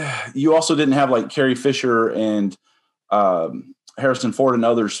you also didn't have Carrie Fisher and Harrison Ford and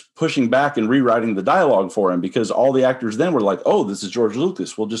others pushing back and rewriting the dialogue for him because all the actors then were like, oh, this is George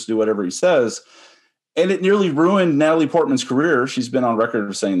Lucas. We'll just do whatever he says. And it nearly ruined Natalie Portman's career. She's been on record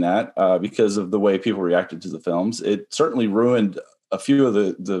of saying that because of the way people reacted to the films. It certainly ruined a few of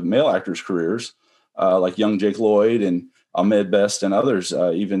the male actors' careers, like young Jake Lloyd and Ahmed Best and others,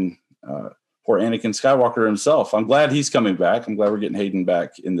 even poor Anakin Skywalker himself. I'm glad he's coming back. I'm glad we're getting Hayden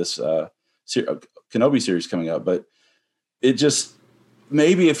back in this Kenobi series coming up. But it just,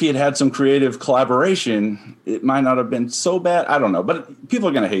 maybe if he had some creative collaboration, it might not have been so bad. I don't know. But people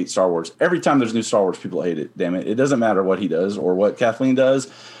are going to hate Star Wars. Every time there's new Star Wars, people hate it. Damn it. It doesn't matter what he does or what Kathleen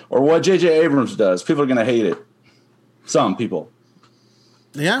does or what J.J. Abrams does. People are going to hate it. Some people.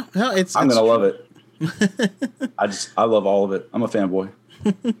 Yeah. No, I'm going to love it. I love all of it. I'm a fanboy.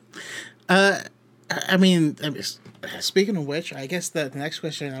 I mean, speaking of which, I guess the next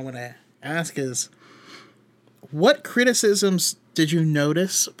question I want to ask is, what criticisms did you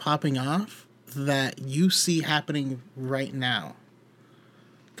notice popping off that you see happening right now?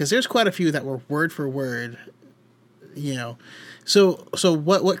 Because there's quite a few that were word for word So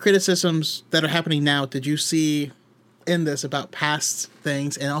what criticisms that are happening now did you see in this about past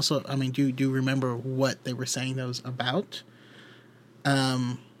things? And also, I mean, do you remember what they were saying those about?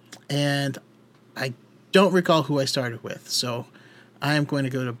 And I don't recall who I started with, so I am going to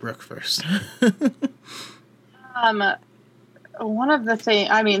go to Brooke first. One of the things,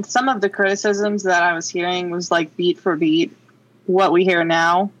 I mean, some of the criticisms that I was hearing was like beat for beat what we hear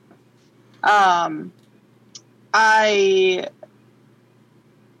now. The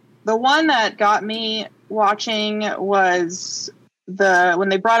one that got me watching was when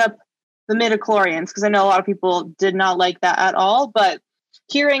they brought up the midichlorians, because I know a lot of people did not like that at all, but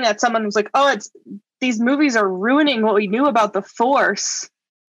hearing that someone was like, oh, these movies are ruining what we knew about the Force.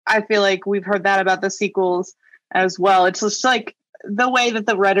 I feel like we've heard that about the sequels as well. It's just like the way that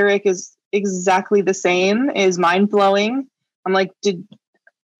the rhetoric is exactly the same is mind-blowing. I'm like,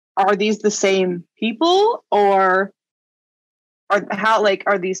 are these the same people, or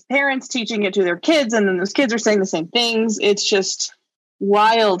are these parents teaching it to their kids and then those kids are saying the same things? It's just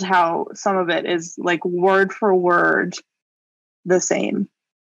wild how some of it is like word for word the same.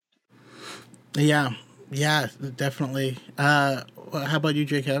 Yeah, definitely. How about you,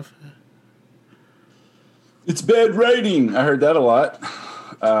 Jacob? It's bad writing. I heard that a lot.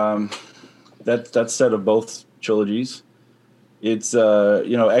 That's said of both trilogies. It's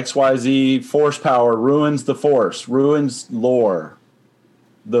XYZ Force power ruins the Force, ruins lore.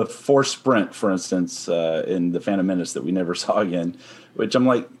 The Force sprint, for instance, in the Phantom Menace that we never saw again, which I'm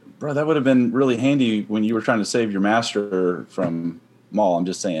like, bro, that would have been really handy when you were trying to save your master from Maul. I'm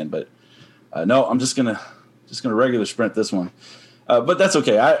just saying, but no, I'm just gonna regular sprint this one. But that's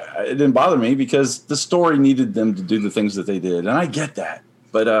okay. It didn't bother me because the story needed them to do the things that they did, and I get that.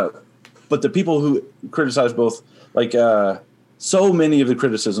 But the people who criticize both, like so many of the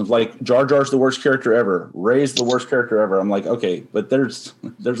criticisms, like Jar Jar's the worst character ever, Rey's the worst character ever. I'm like, okay, but there's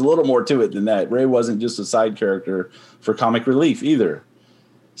a little more to it than that. Rey wasn't just a side character for comic relief either.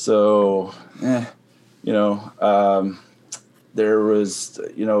 So, there was,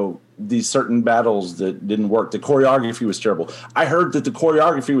 these certain battles that didn't work. The choreography was terrible. I heard that the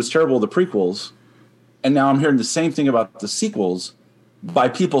choreography was terrible of the prequels, and now I'm hearing the same thing about the sequels by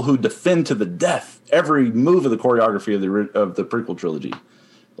people who defend to the death every move of the choreography of the prequel trilogy.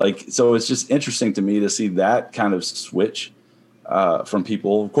 Like, so it's just interesting to me to see that kind of switch from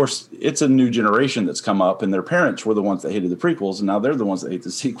people. Of course, it's a new generation that's come up, and their parents were the ones that hated the prequels, and now they're the ones that hate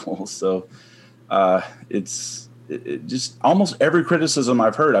the sequels. So it's just almost every criticism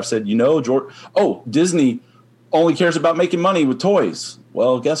I've heard, I've said, Disney only cares about making money with toys.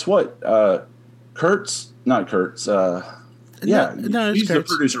 Well, guess what? Kurtz. He's the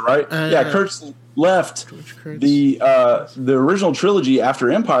producer, right? Kurtz left the original trilogy after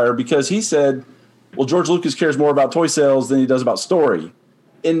Empire because he said, well, George Lucas cares more about toy sales than he does about story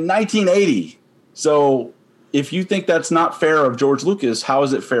in 1980. So if you think that's not fair of George Lucas, how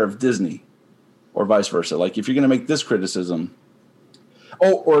is it fair of Disney? Or vice versa. Like, if you're going to make this criticism,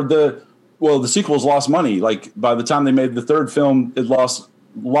 the sequels lost money. Like, by the time they made the third film, it lost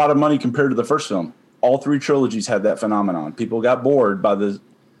a lot of money compared to the first film. All three trilogies had that phenomenon. People got bored by the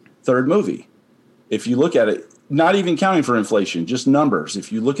third movie. If you look at it, not even counting for inflation, just numbers.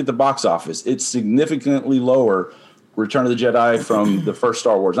 If you look at the box office, it's significantly lower, Return of the Jedi from the first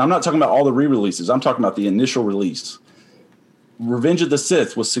Star Wars. I'm not talking about all the re-releases. I'm talking about the initial release. Revenge of the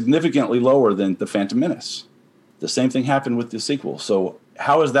Sith was significantly lower than The Phantom Menace. The same thing happened with the sequel. So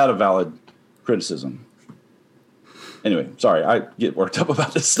how is that a valid criticism? Anyway, sorry, I get worked up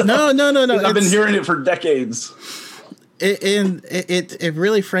about this stuff. No. I've been hearing it for decades. It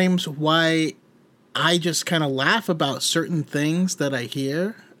really frames why I just kind of laugh about certain things that I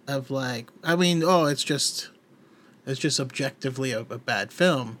hear of, like, I mean, it's just objectively a bad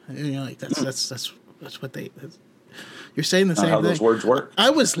film. Like that's what they. You're saying the same thing. How those words work. I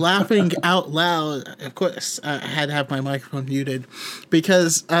was laughing out loud. Of course, I had to have my microphone muted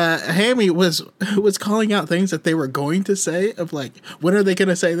because Hammy was calling out things that they were going to say. Of like, when are they going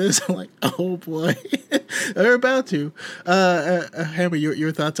to say this? I'm like, oh boy, they're about to. Hammy,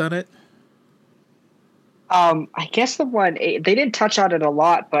 your thoughts on it? I guess the one they didn't touch on it a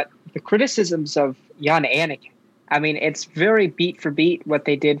lot, but the criticisms of young Anakin. I mean, it's very beat for beat what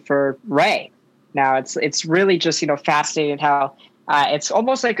they did for Rey. Now it's really just fascinating how it's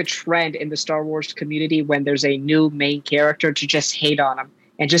almost like a trend in the Star Wars community when there's a new main character to just hate on him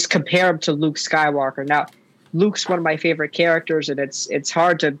and just compare him to Luke Skywalker. Now, Luke's one of my favorite characters, and it's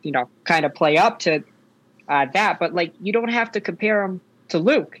hard to kind of play up to that, but like you don't have to compare him to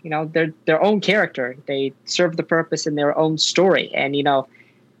Luke. They're their own character. They serve the purpose in their own story, and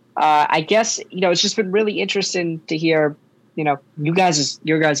I guess, it's just been really interesting to hear, your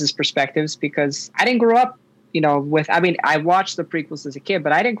guys' perspectives, because I didn't grow up, I watched the prequels as a kid,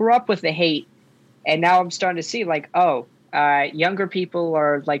 but I didn't grow up with the hate. And now I'm starting to see like, younger people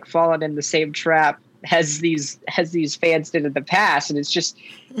are like falling in the same trap as these fans did in the past. And it's just,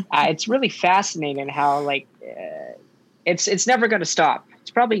 it's really fascinating how like, it's never going to stop.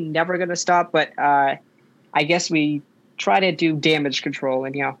 It's probably never going to stop, but I guess we try to do damage control,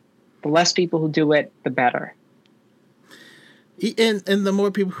 and the less people who do it, the better. And the more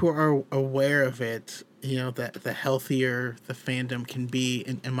people who are aware of it, that the healthier the fandom can be,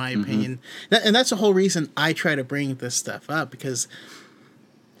 in my opinion. And that's the whole reason I try to bring this stuff up, because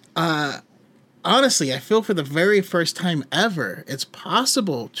honestly, I feel for the very first time ever, it's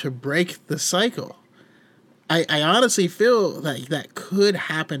possible to break the cycle. I honestly feel that could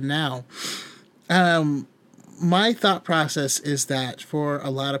happen now. My thought process is that for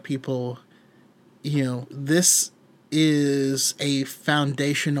a lot of people, this is a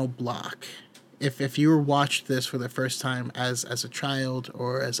foundational block. If you watched this for the first time as a child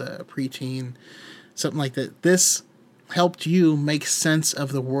or as a preteen, something like that, this helped you make sense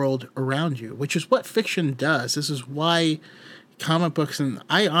of the world around you, which is what fiction does. This is why comic books, and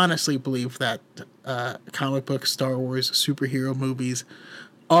I honestly believe that comic books, Star Wars, superhero movies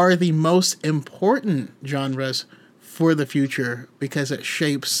are the most important genres for the future, because it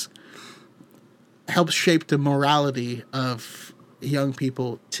helps shape the morality of young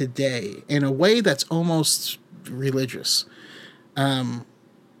people today in a way that's almost religious. And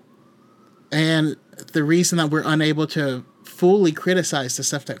the reason that we're unable to fully criticize the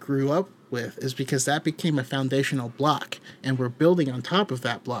stuff that grew up with is because that became a foundational block, and we're building on top of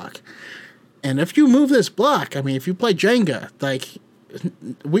that block. And if you move this block, if you play Jenga, like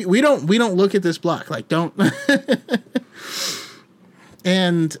we don't look at this block, like don't.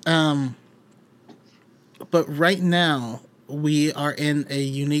 And but right now we are in a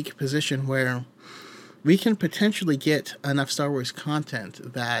unique position where we can potentially get enough Star Wars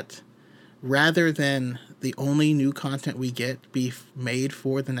content that, rather than the only new content we get be made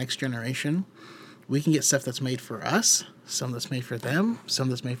for the next generation, we can get stuff that's made for us, some that's made for them, some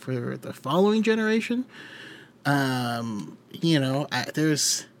that's made for the following generation. There's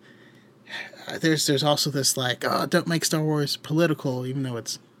also this like, don't make Star Wars political, even though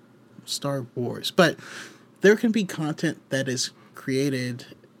it's Star Wars. But there can be content that is created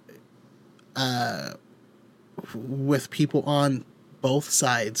with people on both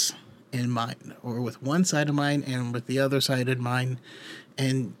sides in mind, or with one side in mind and with the other side in mind.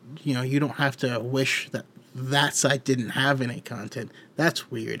 And, you don't have to wish that side didn't have any content.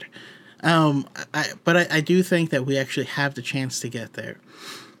 That's weird. But I do think that we actually have the chance to get there.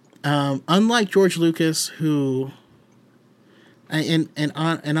 Unlike George Lucas, who, in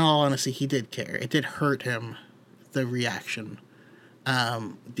all honesty, he did care. It did hurt him, the reaction,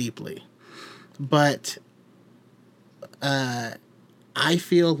 deeply. But I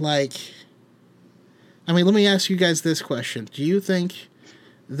feel like, let me ask you guys this question. Do you think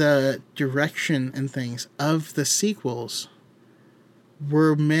the direction and things of the sequels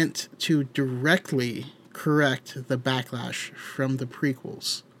were meant to directly correct the backlash from the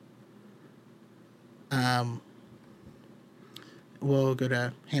prequels? We'll go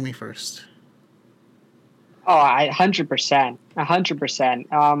to Hammy first. Oh, 100%.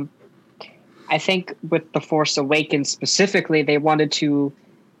 100%. I think with The Force Awakens specifically, they wanted to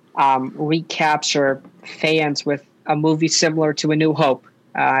recapture fans with a movie similar to A New Hope.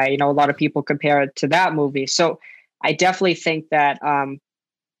 A lot of people compare it to that movie. So I definitely think that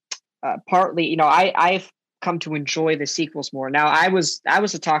partly, I've come to enjoy the sequels more. Now, I was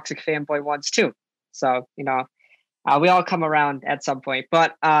a toxic fanboy once too. So, we all come around at some point.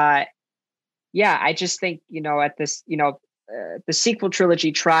 But yeah, I just think, at this, the sequel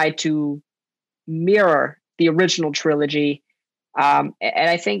trilogy tried to mirror the original trilogy. And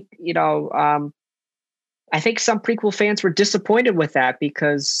I think, I think some prequel fans were disappointed with that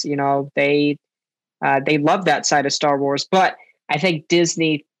because, they love that side of Star Wars. But I think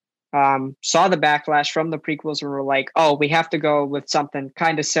Disney saw the backlash from the prequels and were like, oh, we have to go with something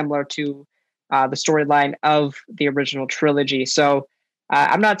kind of similar to the storyline of the original trilogy. So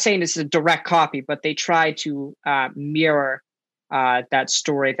I'm not saying this is a direct copy, but they tried to mirror that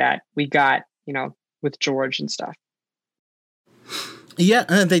story that we got, with George and stuff. Yeah,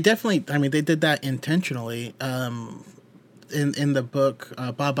 they definitely, they did that intentionally. In the book,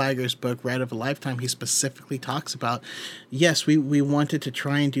 Bob Iger's book, Ride of a Lifetime, he specifically talks about, yes, we wanted to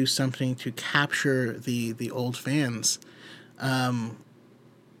try and do something to capture the old fans.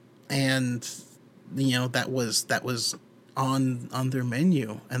 And, that was on their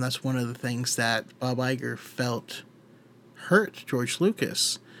menu, and that's one of the things that Bob Iger felt hurt George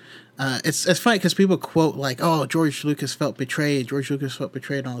Lucas. It's funny because people quote like, "Oh, George Lucas felt betrayed. George Lucas felt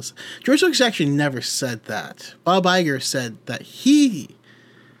betrayed." And all this. George Lucas actually never said that. Bob Iger said that he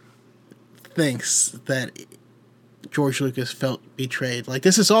thinks that George Lucas felt betrayed. Like,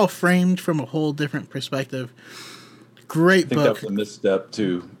 this is all framed from a whole different perspective. Great book. I think that was a misstep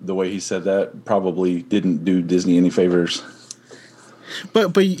too. The way he said that probably didn't do Disney any favors.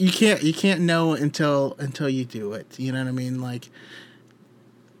 But you can't know until you do it. You know what I mean? Like,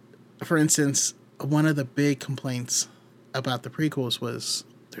 for instance, one of the big complaints about the prequels was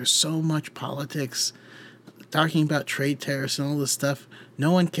there's so much politics, talking about trade tariffs and all this stuff.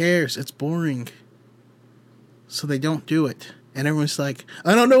 No one cares. It's boring. So they don't do it. And everyone's like,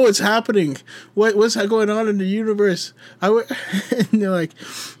 I don't know what's happening. What's going on in the universe? And they're like,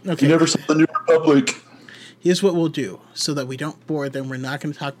 okay. You never saw the New Republic. Here's what we'll do. So that we don't bore them, we're not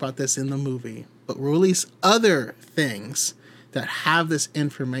going to talk about this in the movie. But we'll release other things that have this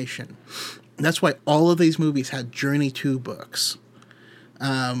information. And that's why all of these movies had Journey 2 books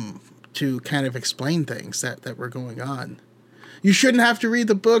to kind of explain things that were going on. You shouldn't have to read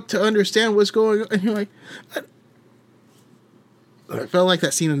the book to understand what's going on. And you're like, I felt like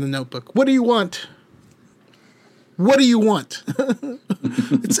that scene in The Notebook. What do you want? What do you want?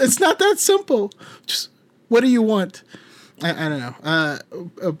 It's not that simple. Just, what do you want? I don't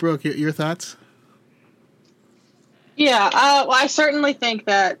know. Brooke, your thoughts? Yeah, well, I certainly think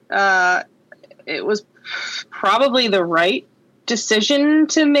that it was probably the right decision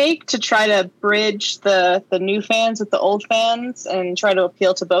to make to try to bridge the new fans with the old fans and try to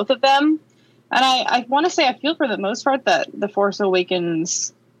appeal to both of them. And I want to say I feel for the most part that The Force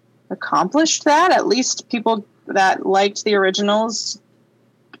Awakens accomplished that. At least people that liked the originals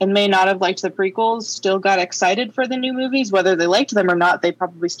and may not have liked the prequels still got excited for the new movies. Whether they liked them or not, they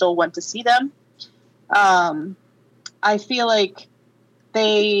probably still went to see them. I feel like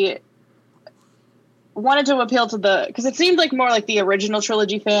they wanted to appeal to because it seemed like more like the original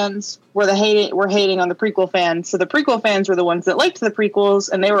trilogy fans were hating on the prequel fans. So the prequel fans were the ones that liked the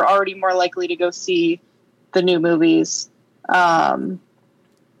prequels, and they were already more likely to go see the new movies. I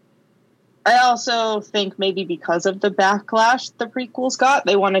also think maybe because of the backlash the prequels got,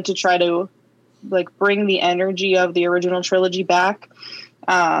 they wanted to try to like bring the energy of the original trilogy back,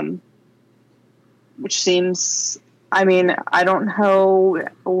 which seems, I mean, I don't know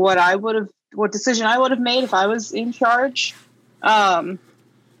what decision I would have made if I was in charge. I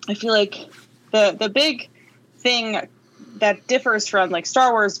feel like the big thing that differs from like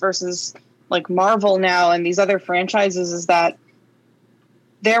Star Wars versus like Marvel now and these other franchises is that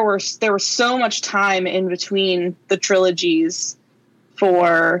there was so much time in between the trilogies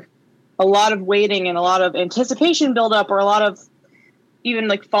for a lot of waiting and a lot of anticipation buildup, or a lot of even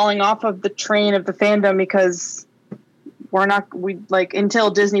like falling off of the train of the fandom because until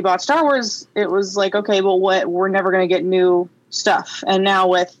Disney bought Star Wars, it was like, okay, well, we're never going to get new stuff. And now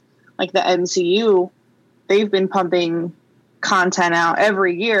with like the MCU, they've been pumping content out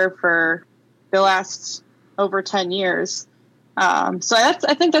every year for the last over 10 years. So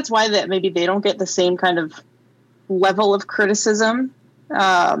I think that's why that maybe they don't get the same kind of level of criticism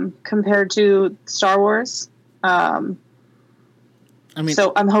compared to Star Wars. So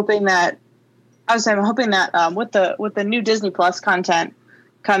I'm hoping that with the new Disney Plus content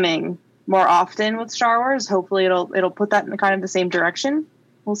coming more often with Star Wars, hopefully it'll put that in kind of the same direction.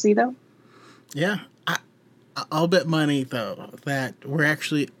 We'll see though. Yeah, I'll bet money though that we're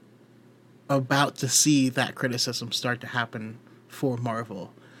actually about to see that criticism start to happen for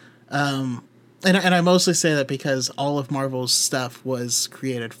Marvel. And I mostly say that because all of Marvel's stuff was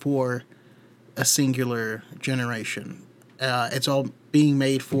created for a singular generation. It's all being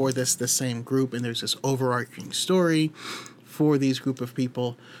made for the same group, and there's this overarching story for these group of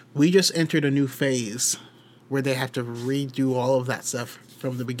people. We just entered a new phase where they have to redo all of that stuff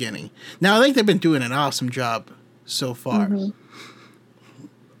from the beginning. Now, I think they've been doing an awesome job so far. Mm-hmm.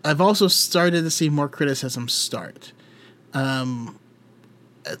 I've also started to see more criticism start.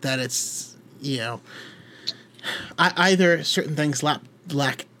 That it's, either certain things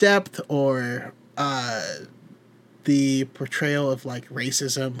lack depth, or the portrayal of like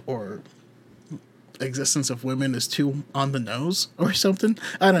racism or existence of women is too on the nose or something.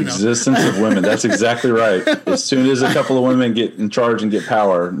 I don't know. Existence of women. That's exactly right. As soon as a couple of women get in charge and get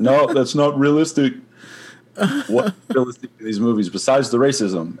power, no, that's not realistic. What's realistic in these movies besides the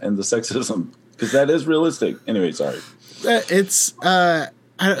racism and the sexism? Because that is realistic. Anyway, sorry. But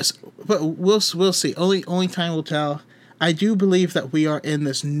we'll see. Only time will tell. I do believe that we are in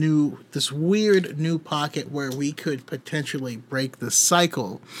this weird new pocket where we could potentially break the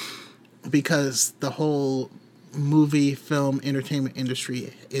cycle, because the whole movie, film, entertainment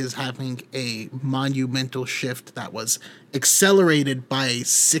industry is having a monumental shift that was accelerated by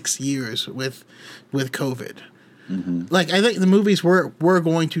 6 years with COVID. Mm-hmm. Like, I think the movies were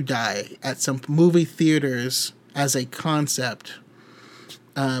going to die at some movie theaters as a concept.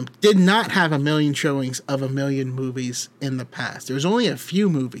 Did not have 1 million showings of 1 million movies in the past. There was only a few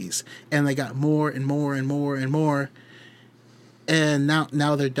movies, and they got more and more and more and more. And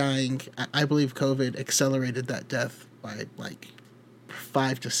now they're dying. I believe COVID accelerated that death by like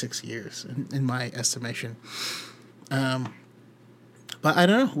 5 to 6 years, in my estimation. But I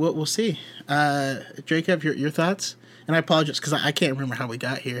don't know. We'll see. Jacob, your thoughts? And I apologize because I can't remember how we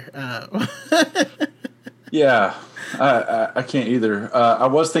got here. Yeah, I can't either. I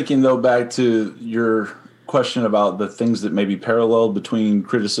was thinking, though, back to your question about the things that may be paralleled between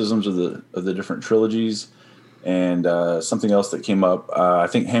criticisms of the different trilogies, and something else that came up. I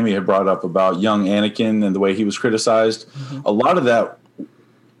think Hammy had brought up about young Anakin and the way he was criticized. Mm-hmm. A lot of that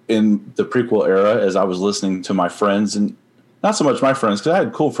in the prequel era, as I was listening to my friends, and not so much my friends, because I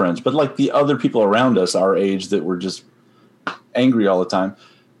had cool friends, but like the other people around us our age that were just angry all the time.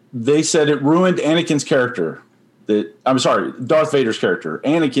 They said it ruined Anakin's character. Darth Vader's character.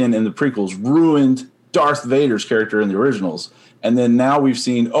 Anakin in the prequels ruined Darth Vader's character in the originals. And then now we've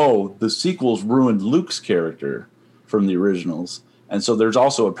seen, the sequels ruined Luke's character from the originals. And so there's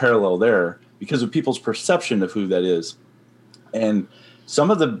also a parallel there because of people's perception of who that is. And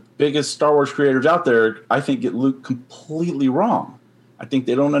some of the biggest Star Wars creators out there, I think, get Luke completely wrong. I think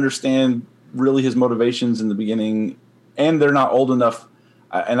they don't understand really his motivations in the beginning, and they're not old enough.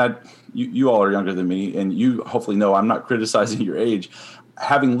 And you all are younger than me, and you hopefully know I'm not criticizing your age.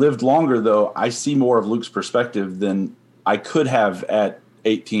 Having lived longer, though, I see more of Luke's perspective than I could have at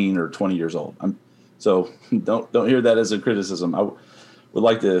 18 or 20 years old. So don't hear that as a criticism. I would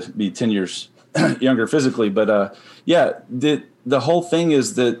like to be 10 years younger physically, but the whole thing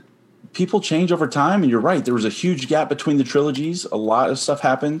is that people change over time, and you're right. There was a huge gap between the trilogies. A lot of stuff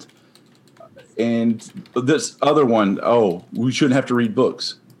happened. And this other one, we shouldn't have to read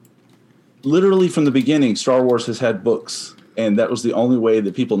books. Literally from the beginning, Star Wars has had books. And that was the only way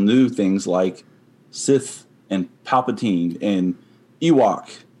that people knew things like Sith and Palpatine and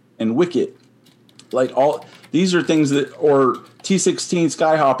Ewok and Wicket. Like these are things or T-16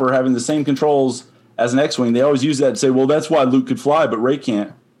 Skyhopper having the same controls as an X-Wing. They always use that to say, well, that's why Luke could fly, but Rey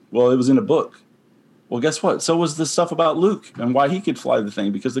can't. Well, it was in a book. Well, guess what? So was the stuff about Luke and why he could fly the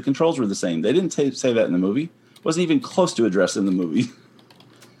thing, because the controls were the same. They didn't say that in the movie. It wasn't even close to addressed in the movie.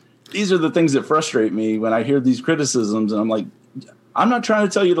 These are the things that frustrate me when I hear these criticisms, and I'm like, I'm not trying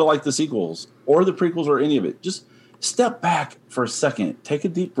to tell you to like the sequels or the prequels or any of it. Just step back for a second, take a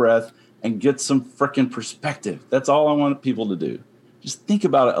deep breath, and get some freaking perspective. That's all I want people to do. Just think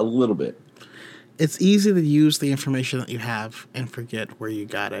about it a little bit. It's easy to use the information that you have and forget where you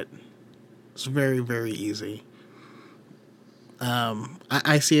got it. It's very, very easy.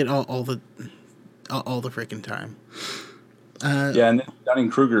 I see it all the freaking time. And then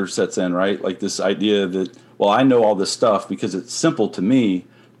Dunning-Kruger sets in, right? Like this idea that, well, I know all this stuff because it's simple to me,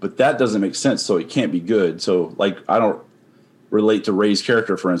 but that doesn't make sense, so it can't be good. So, like, I don't relate to Rey's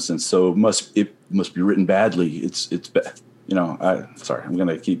character, for instance. So it must be written badly. It's bad. Sorry, I'm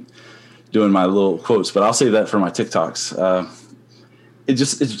gonna keep doing my little quotes, but I'll say that for my TikToks. It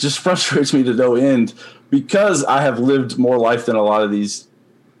just frustrates me to no end, because I have lived more life than a lot of these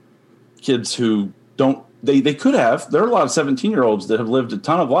kids who don't. They could have. There are a lot of 17-year-olds that have lived a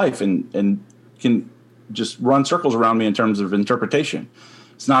ton of life and can just run circles around me in terms of interpretation.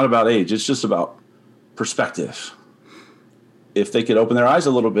 It's not about age. It's just about perspective. If they could open their eyes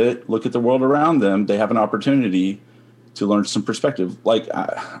a little bit, look at the world around them, they have an opportunity to learn some perspective. Like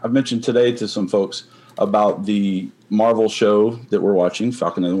I've mentioned today to some folks about the Marvel show that we're watching,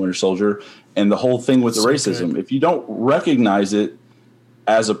 Falcon and the Winter Soldier, and the whole thing with the racism. If you don't recognize it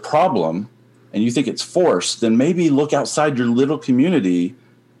as a problem and you think it's forced, then maybe look outside your little community.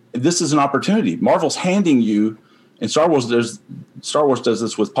 This is an opportunity. Marvel's handing you, and Star Wars does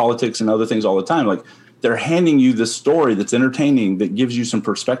this with politics and other things all the time. Like, they're handing you this story that's entertaining, that gives you some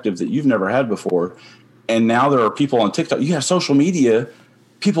perspective that you've never had before. And now there are people on TikTok. You have social media,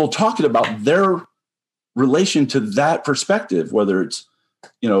 people talking about their relation to that perspective, whether it's,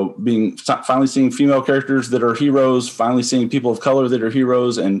 finally seeing female characters that are heroes, finally seeing people of color that are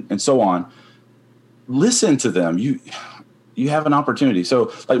heroes, and so on. Listen to them. You have an opportunity.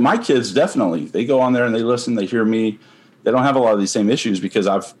 So, like, my kids, definitely, they go on there and they listen, they hear me they don't have a lot of these same issues because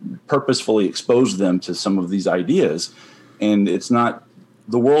I've purposefully exposed them to some of these ideas. And it's not,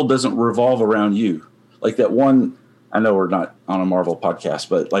 the world doesn't revolve around you. Like that one, I know we're not on a Marvel podcast,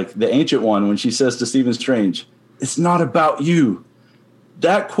 but like the Ancient One, when she says to Stephen Strange, it's not about you.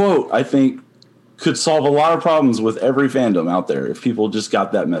 That quote, I think, could solve a lot of problems with every fandom out there if people just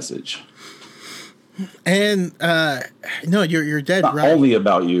got that message. And no, you're dead not right. Only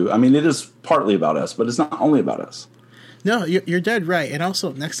about you. I mean, it is partly about us, but it's not only about us. No, you're dead right. And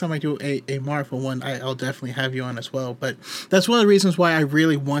also, next time I do a Marvel one, I'll definitely have you on as well. But that's one of the reasons why I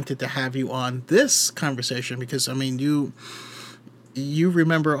really wanted to have you on this conversation, because, I mean, you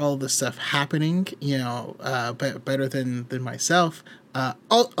remember all this stuff happening, better than myself.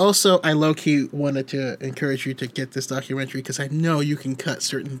 Also, I low-key wanted to encourage you to get this documentary because I know you can cut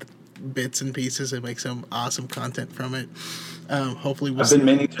certain bits and pieces and make some awesome content from it. Hopefully I've been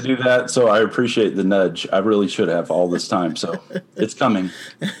meaning to do that, so I appreciate the nudge. I really should have all this time, so it's coming.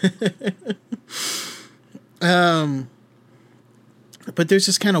 But there's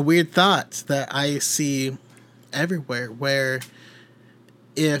this kind of weird thought that I see everywhere where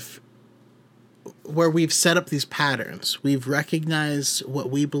we've set up these patterns, we've recognized what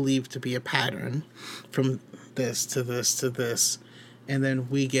we believe to be a pattern from this to this to this, and then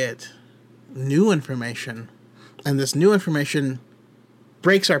we get new information, and this new information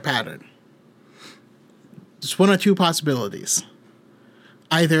breaks our pattern. It's one of two possibilities.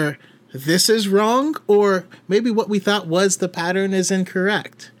 Either this is wrong, or maybe what we thought was the pattern is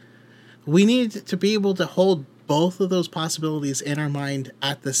incorrect. We need to be able to hold both of those possibilities in our mind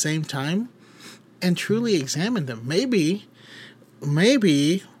at the same time and truly examine them. Maybe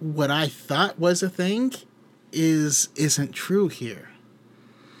what I thought was a thing isn't true here.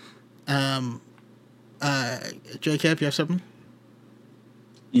 Jacob, you have something?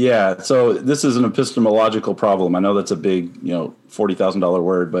 Yeah, so this is an epistemological problem. I know that's a big, $40,000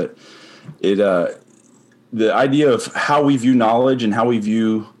 word, but the idea of how we view knowledge and how we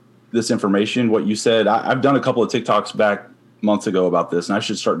view this information, what you said, I've done a couple of TikToks back months ago about this, and I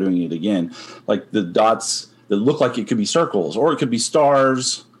should start doing it again. Like the dots that look like it could be circles, or it could be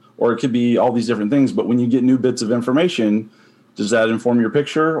stars, or it could be all these different things. But when you get new bits of information, does that inform your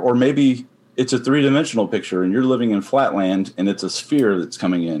picture? Or maybe it's a three-dimensional picture and you're living in flatland and it's a sphere that's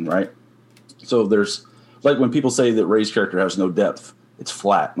coming in, right? So there's, like when people say that Rey's character has no depth, it's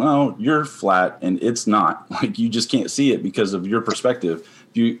flat. No, you're flat and it's not. Like you just can't see it because of your perspective.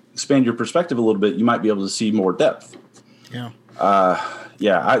 If you expand your perspective a little bit, you might be able to see more depth. Yeah.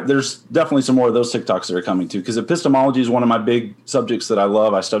 There's definitely some more of those TikToks that are coming too, because epistemology is one of my big subjects that I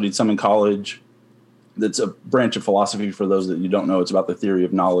love. I studied some in college. That's a branch of philosophy. For those that you don't know, it's about the theory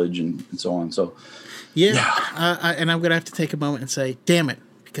of knowledge and so on. So, and I'm going to have to take a moment and say, damn it,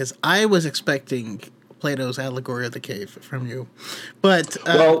 because I was expecting Plato's allegory of the cave from you. But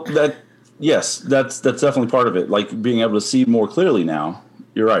that's definitely part of it. Like being able to see more clearly now.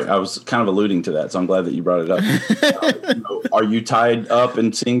 You're right. I was kind of alluding to that, so I'm glad that you brought it up. Are you tied up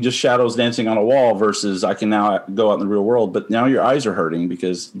and seeing just shadows dancing on a wall versus I can now go out in the real world, but now your eyes are hurting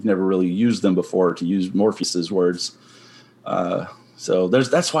because you've never really used them before, to use Morpheus's words. So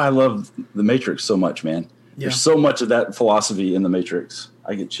that's why I love The Matrix so much, man. Yeah. There's so much of that philosophy in The Matrix.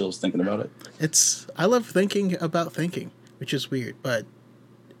 I get chills thinking about it. I love thinking about thinking, which is weird, but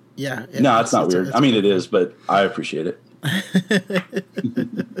yeah. No, it's not weird. I mean, it is, but I appreciate it.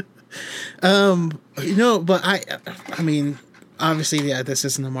 But I mean, obviously, yeah, this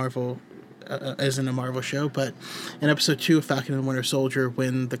isn't a Marvel show, but in episode 2 of Falcon and Winter Soldier,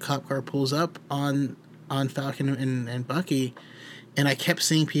 when the cop car pulls up on Falcon and Bucky, and I kept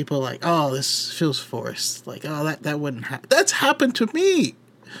seeing people like, oh, this feels forced, like, oh, that wouldn't happen. That's happened to me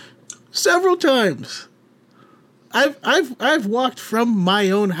several times. I've walked from my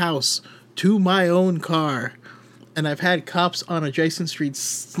own house to my own car, and I've had cops on adjacent streets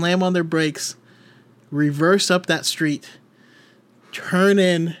slam on their brakes, reverse up that street, turn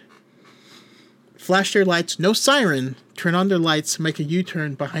in, flash their lights, no siren, turn on their lights, make a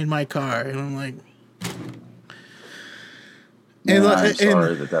U-turn behind my car. And I'm like... I'm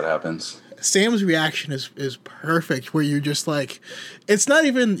sorry that happens. Sam's reaction is perfect, where you're just like... you're not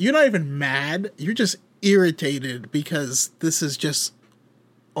even mad, you're just irritated because this is just...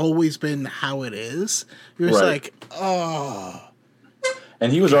 always been how it is. You're just like, oh.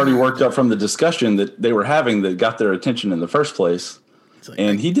 And he was already worked up from the discussion that they were having that got their attention in the first place. Like,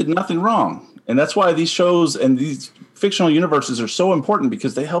 and he did nothing wrong. And that's why these shows and these fictional universes are so important,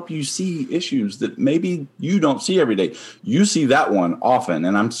 because they help you see issues that maybe you don't see every day. You see that one often,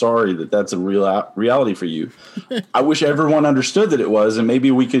 and I'm sorry that that's a reality for you. I wish everyone understood that it was, and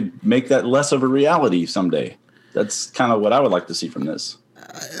maybe we could make that less of a reality someday. That's kind of what I would like to see from this.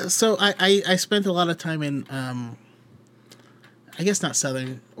 So I spent a lot of time in, I guess not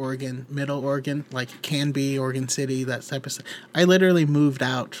Southern Oregon, Middle Oregon, like Canby, Oregon City, that type of stuff. I literally moved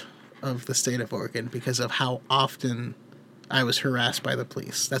out of the state of Oregon because of how often I was harassed by the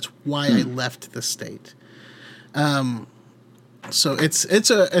police. That's why I left the state. So it's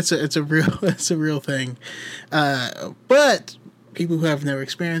a real thing. But people who have never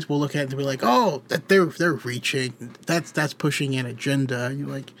experienced will look at it and be like, "Oh, that they're reaching. That's pushing an agenda." And you're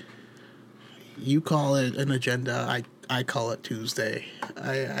like, you call it an agenda. I call it Tuesday.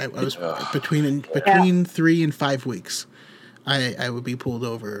 I was between 3 and 5 weeks. I would be pulled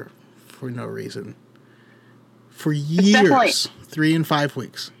over for no reason. For years. 3 and 5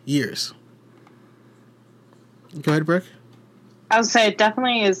 weeks. Years. Go ahead, Brooke. I would say it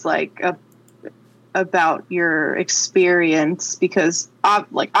definitely is like about your experience, because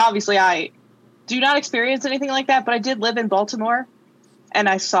obviously I do not experience anything like that, but I did live in Baltimore and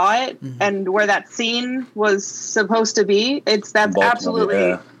I saw it, and where that scene was supposed to be, that's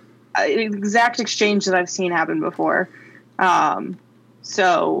absolutely an exact exchange that I've seen happen before.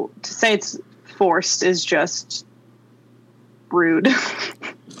 So to say it's forced is just rude.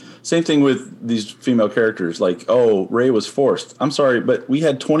 Same thing with these female characters. Like, oh, Ray was forced. I'm sorry, but we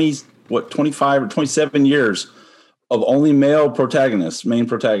had 25 or 27 years of only male protagonists, main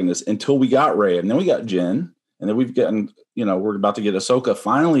protagonists, until we got Ray. And then we got Jen. And then we've gotten, we're about to get Ahsoka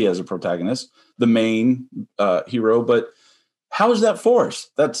finally as a protagonist, the main hero. But how is that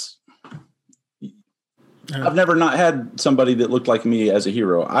forced? I've never not had somebody that looked like me as a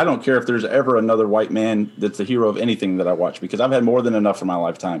hero. I don't care if there's ever another white man that's the hero of anything that I watch, because I've had more than enough in my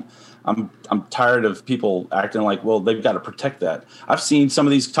lifetime. I'm tired of people acting like, well, they've got to protect that. I've seen some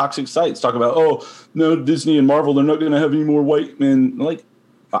of these toxic sites talk about, oh, no, Disney and Marvel, they're not going to have any more white men. Like,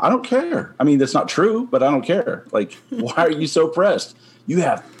 I don't care. I mean, that's not true, but I don't care. Like, why are you so pressed? You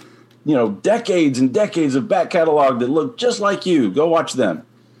have, decades and decades of back catalog that look just like you. Go watch them.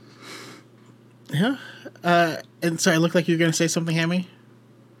 Yeah. And sorry, it looked like you were going to say something, Hammy?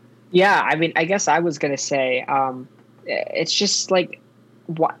 Yeah, I mean, I guess I was going to say, it's just like,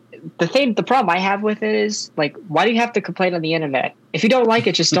 the problem I have with it is, like, why do you have to complain on the internet? If you don't like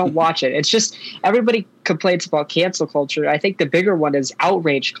it, just don't watch it. It's just, everybody complains about cancel culture. I think the bigger one is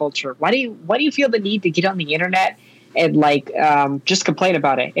outrage culture. Why do you feel the need to get on the internet and just complain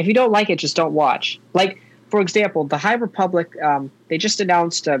about it? If you don't like it, just don't watch. Like, for example, the High Republic, they just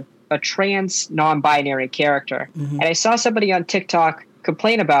announced a trans non-binary character. And I saw somebody on TikTok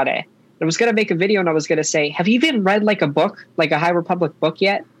complain about it. I was going to make a video and I was going to say, have you even read like a book, like a High Republic book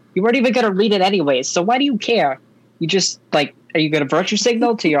yet? You weren't even going to read it anyways. So why do you care? You just are you going to virtue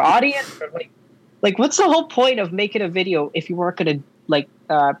signal to your audience? Or like what's the whole point of making a video if you weren't going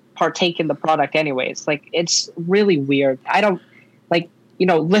to partake in the product anyways? Like, it's really weird. I don't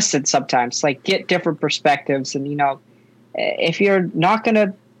listen sometimes, like, get different perspectives. And, if you're not going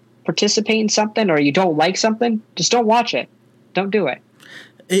to participate in something or you don't like something, just don't watch it. Don't do it.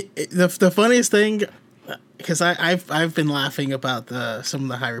 The funniest thing, because I've been laughing about some of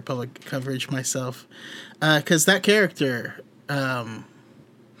the High Republic coverage myself, because that character, and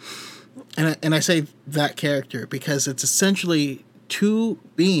I say that character because it's essentially two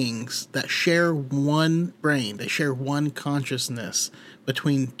beings that share one brain, they share one consciousness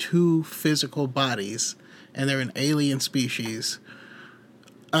between two physical bodies, and they're an alien species.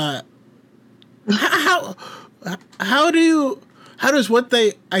 How does what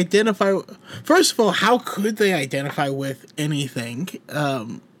they identify? First of all, how could they identify with anything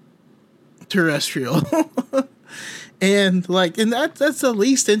terrestrial? and that's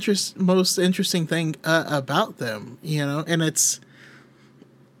the most interesting thing about them, And it's,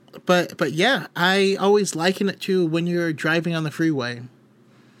 but yeah, I always liken it to when you're driving on the freeway,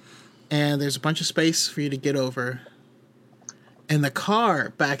 and there's a bunch of space for you to get over, and the car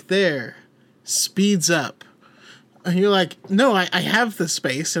back there speeds up. And you're like, no, I have the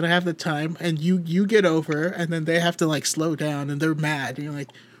space and I have the time, and you get over, and then they have to slow down, and they're mad. And you're like,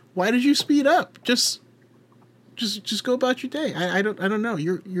 why did you speed up? Just go about your day. I don't know.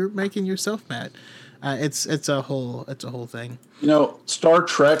 You're making yourself mad. It's a whole thing. Star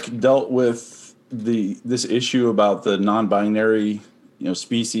Trek dealt with this issue about the non-binary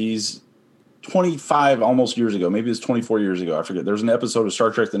species 25 almost years ago. Maybe it's 24 years ago. I forget. There's an episode of Star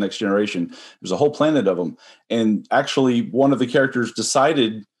Trek: The Next Generation. There's a whole planet of them. And actually one of the characters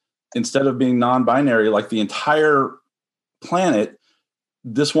decided, instead of being non-binary, like the entire planet,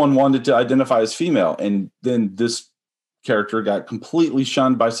 this one wanted to identify as female. And then this character got completely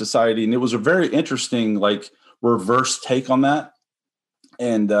shunned by society. And it was a very interesting, reverse take on that.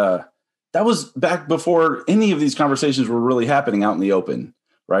 And that was back before any of these conversations were really happening out in the open,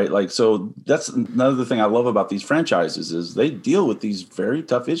 right? Like, so that's another thing I love about these franchises is they deal with these very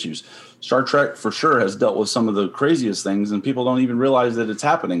tough issues. Star Trek for sure has dealt with some of the craziest things, and people don't even realize that it's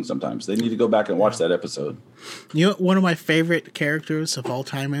happening sometimes. They need to go back and watch that episode. You know what one of my favorite characters of all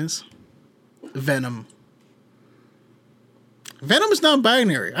time is? Venom. Venom is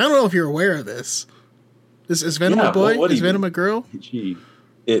non-binary. I don't know if you're aware of this. Is Venom a boy? Is Venom a girl?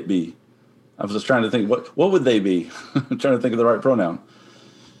 It be. I was just trying to think, what would they be? I'm trying to think of the right pronoun.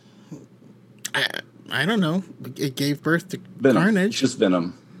 I don't know. It gave birth to Venom. Carnage. Just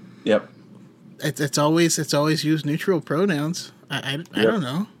Venom. Yep. It's always used neutral pronouns. I don't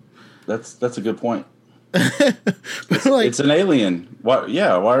know. That's a good point. It's an alien.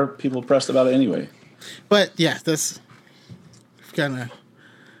 Why are people pressed about it anyway? But yeah, that's kind of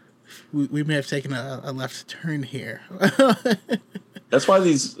we may have taken a left turn here. That's why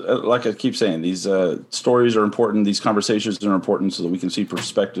these, like I keep saying, these stories are important. These conversations are important so that we can see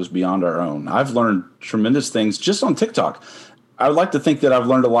perspectives beyond our own. I've learned tremendous things just on TikTok. I would like to think that I've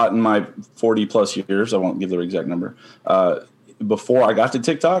learned a lot in my 40 plus years. I won't give the exact number before I got to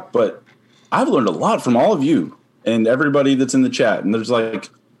TikTok, but I've learned a lot from all of you and everybody that's in the chat. And there's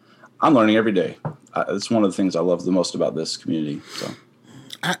I'm learning every day. It's one of the things I love the most about this community. So,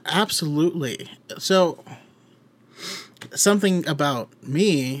 absolutely. So, something about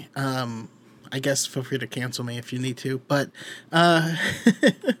me, I guess feel free to cancel me if you need to, but I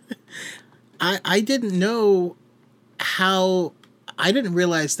didn't know I didn't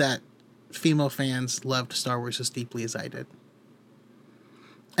realize that female fans loved Star Wars as deeply as I did.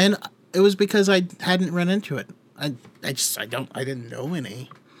 And it was because I hadn't run into it. I didn't know any.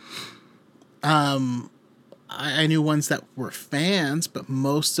 I knew ones that were fans, but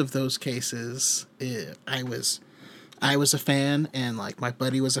most of those cases, I was a fan, and like my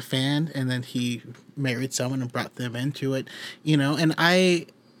buddy was a fan, and then he married someone and brought them into it, and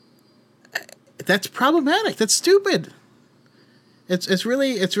that's problematic. That's stupid. It's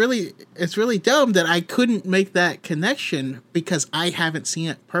really dumb that I couldn't make that connection because I haven't seen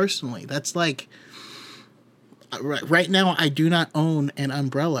it personally. That's like right now I do not own an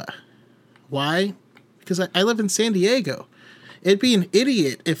umbrella. Why? Because I live in San Diego. It'd be an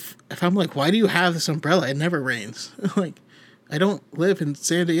idiot if I'm like, why do you have this umbrella? It never rains. Like, I don't live in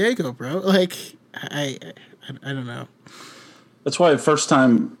San Diego, bro. Like, I don't know. That's why the first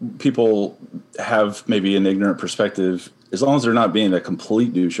time people have maybe an ignorant perspective, as long as they're not being a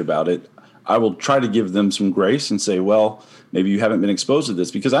complete douche about it, I will try to give them some grace and say, well, maybe you haven't been exposed to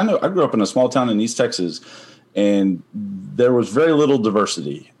this. Because I know I grew up in a small town in East Texas, and there was very little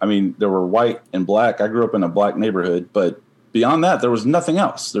diversity. I mean, there were white and black. I grew up in a black neighborhood, but beyond that, there was nothing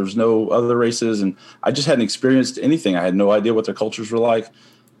else. There was no other races, and I just hadn't experienced anything. I had no idea what their cultures were like.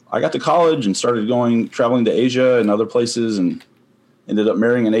 I got to college and started traveling to Asia and other places, and ended up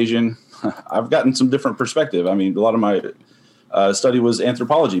marrying an Asian. I've gotten some different perspective. I mean, a lot of my study was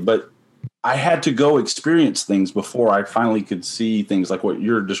anthropology, but I had to go experience things before I finally could see things like what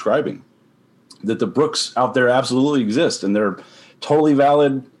you're describing, that the Brooks out there absolutely exist, and they're totally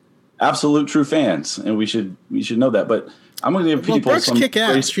valid, absolute true fans. And we should know that. But I'm going to give people Brooks some kick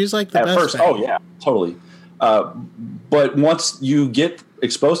ass. She's like the best first. fan. Oh yeah, totally. But once you get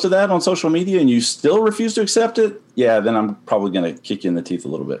exposed to that on social media and you still refuse to accept it, then I'm probably going to kick you in the teeth a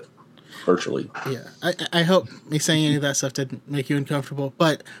little bit, virtually. Yeah, I hope me saying any of that stuff didn't make you uncomfortable.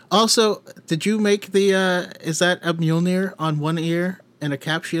 But also, did you make the, is that a Mjolnir on one ear and a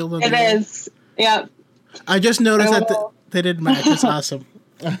cap shield on the other? It is, yeah. I just noticed that they didn't match. It's awesome.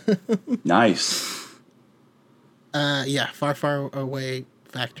 Nice. Far, Far Away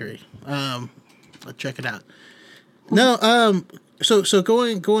Factory. I'll check it out. No, so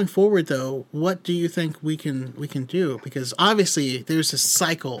going forward though, what do you think we can do? Because obviously there's a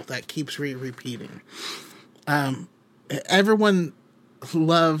cycle that keeps repeating. Everyone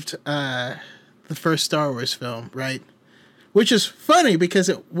loved the first Star Wars film, right? Which is funny because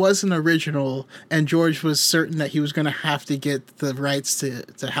it wasn't original, and George was certain that he was going to have to get the rights to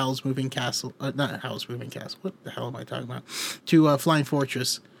Howl's Moving Castle. Not Howl's Moving Castle. What the hell am I talking about? To Flying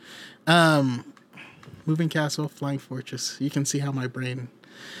Fortress. Moving Castle, Flying Fortress. You can see how my brain...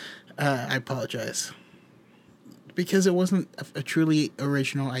 I apologize. Because it wasn't a truly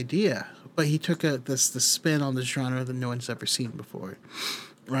original idea. But he took the spin on this genre that no one's ever seen before.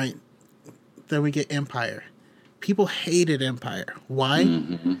 Right? Then we get Empire. People hated Empire. Why?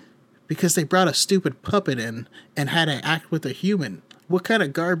 Mm-hmm. Because they brought a stupid puppet in and had to act with a human. What kind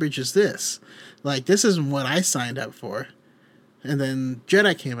of garbage is this? Like, this isn't what I signed up for. And then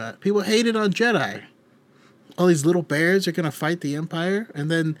Jedi came out. People hated on Jedi. all these little bears are gonna fight the Empire,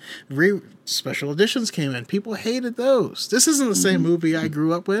 and then special editions came in. People hated those. This isn't the same movie I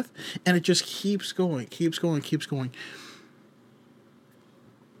grew up with, and it just keeps going.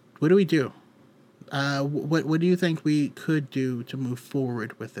 What do we do? What do you think we could do to move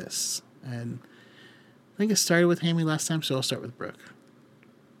forward with this? And I think it started with Hammy last time, so I'll start with Brooke.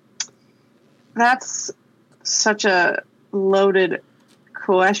 That's such a loaded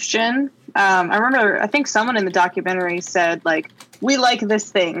question. I think someone in the documentary said, like, we like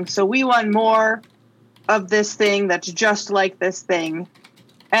this thing, so we want more of this thing that's just like this thing.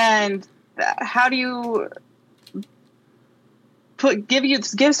 And how do you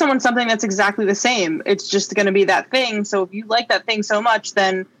give someone something that's exactly the same? It's just going to be that thing. So if you like that thing so much,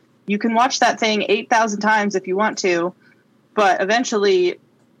 then you can watch that thing 8,000 times if you want to. But eventually,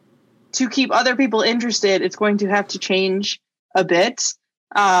 to keep other people interested, it's going to have to change a bit.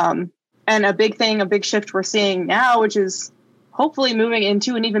 And a big shift we're seeing now, which is hopefully moving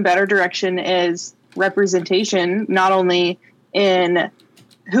into an even better direction, is representation, not only in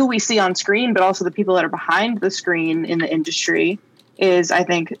who we see on screen, but also the people that are behind the screen in the industry is, I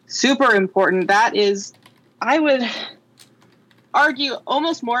think, super important. That is, I would argue,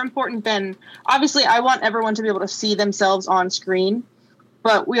 almost more important than, obviously, I want everyone to be able to see themselves on screen,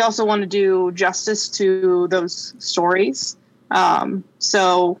 but we also want to do justice to those stories.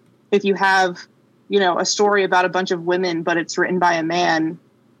 So if you have, a story about a bunch of women, but it's written by a man,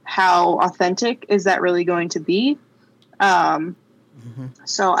 how authentic is that really going to be?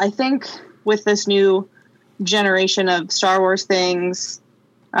 So I think with this new generation of Star Wars things,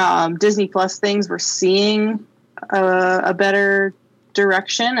 Disney Plus things, we're seeing a better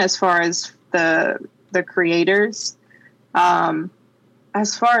direction as far as the creators.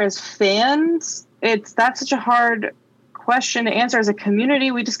 As far as fans, that's such a hard question to answer. As a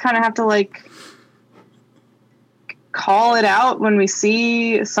community, we just kind of have to call it out when we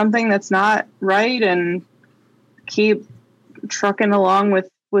see something that's not right and keep trucking along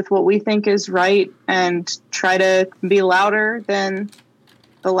with what we think is right and try to be louder than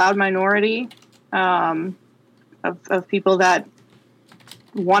the loud minority of people that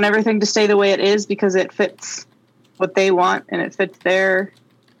want everything to stay the way it is because it fits what they want and it fits their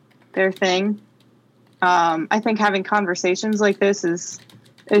thing. I think having conversations like this is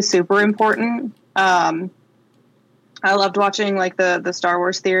super important. I loved watching the Star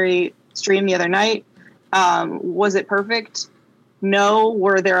Wars Theory stream the other night. Was it perfect? No.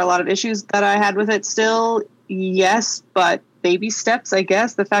 Were there a lot of issues that I had with it still? Yes, but baby steps, I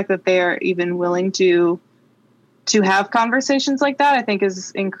guess. The fact that they're even willing to have conversations like that, I think,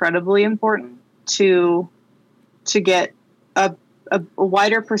 is incredibly important to get a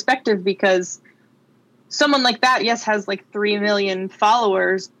wider perspective, because someone like that, yes, has 3 million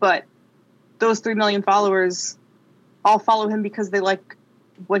followers, but those 3 million followers all follow him because they like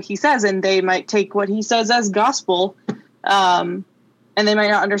what he says, and they might take what he says as gospel, and they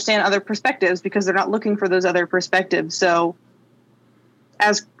might not understand other perspectives because they're not looking for those other perspectives. So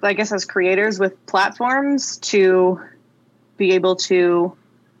as creators with platforms, to be able to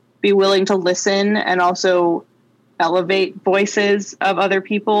be willing to listen and also elevate voices of other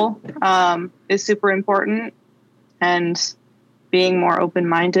people is super important, and being more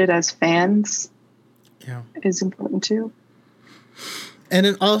open-minded as fans is important too. And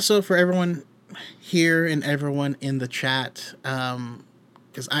then also for everyone here and everyone in the chat,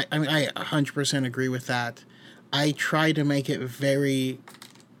 because I 100% agree with that. I try to make it very,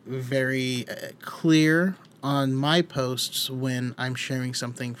 very clear on my posts when I'm sharing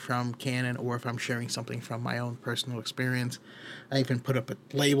something from canon or if I'm sharing something from my own personal experience. I even put up a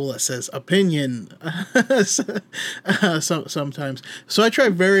label that says opinion sometimes. So I try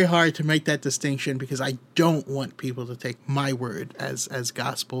very hard to make that distinction because I don't want people to take my word as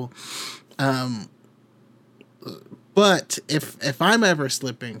gospel. But if I'm ever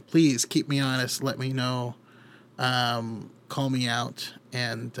slipping, please keep me honest. Let me know. Call me out,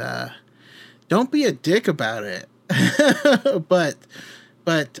 and don't be a dick about it.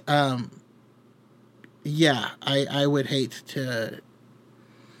 but yeah, I would hate to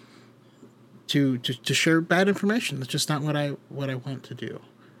share bad information. That's just not what I want to do.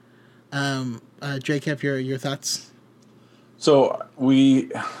 Jacob, your thoughts? So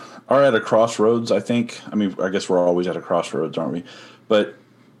we are at a crossroads, I think. I mean, I guess we're always at a crossroads, aren't we? But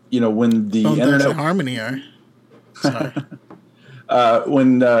when the internet and Harmony are. Sorry.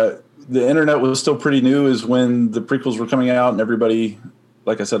 When the internet was still pretty new is when the prequels were coming out, and everybody,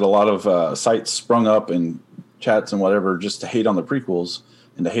 like I said, a lot of sites sprung up and chats and whatever just to hate on the prequels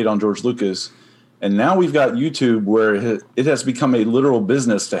and to hate on George Lucas. And now we've got YouTube where it has become a literal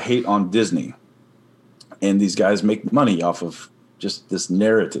business to hate on Disney. and these guys make money off of just this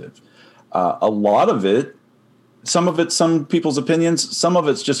narrative. A lot of it, some people's opinions, some of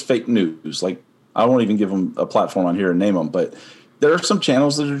it's just fake news. Like, I won't even give them a platform on here and name them, but there are some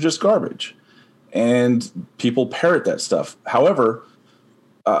channels that are just garbage, and people parrot that stuff. However,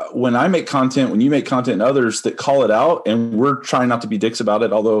 when I make content, when you make content, and others that call it out, and we're trying not to be dicks about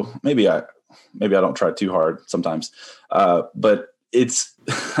it, although maybe I don't try too hard sometimes, but it's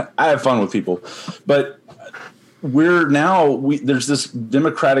I have fun with people. But there's this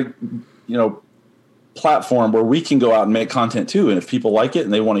democratic, platform where we can go out and make content too, and if people like it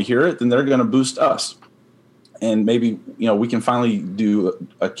and they want to hear it, then they're going to boost us, and maybe we can finally do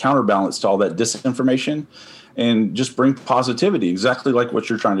a counterbalance to all that disinformation and just bring positivity, exactly like what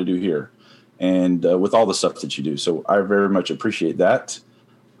you're trying to do here, and with all the stuff that you do. So I very much appreciate that.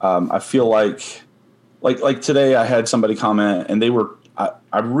 I feel like today I had somebody comment, and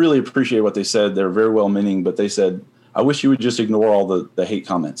I really appreciate what they said. They're very well meaning, but they said, I wish you would just ignore all the hate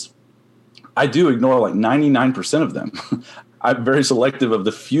comments. I do ignore like 99% of them. I'm very selective of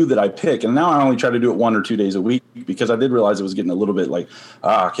the few that I pick. And now I only try to do it 1 or 2 days a week, because I did realize it was getting a little bit like,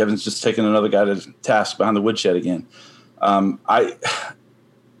 Kevin's just taking another guy to task behind the woodshed again. I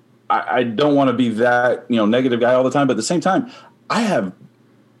don't want to be that, negative guy all the time. But at the same time, I have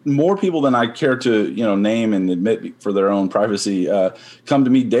more people than I care to, name and admit for their own privacy, come to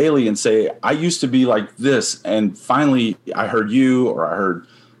me daily and say, I used to be like this, and finally I heard you, or I heard,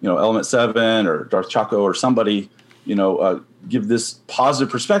 Element 7 or Darth Chaco or somebody, give this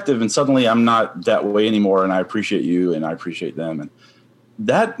positive perspective, and suddenly I'm not that way anymore, and I appreciate you and I appreciate them, and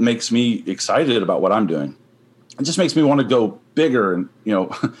that makes me excited about what I'm doing. It just makes me want to go bigger and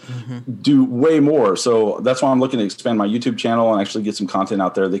do way more. So that's why I'm looking to expand my YouTube channel and actually get some content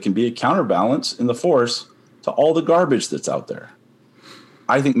out there that can be a counterbalance in the force to all the garbage that's out there.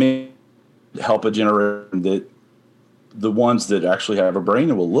 I think maybe help a generation that the ones that actually have a brain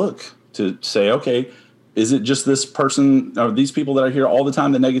and will look to say, okay, is it just this person or these people that I hear all the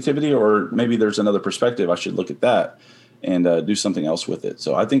time, the negativity, or maybe there's another perspective? I should look at that and do something else with it.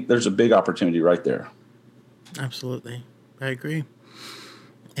 So I think there's a big opportunity right there. Absolutely. I agree.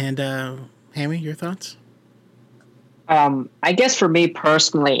 And Hammy, your thoughts? I guess for me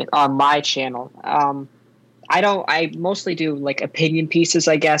personally on my channel, I mostly do like opinion pieces,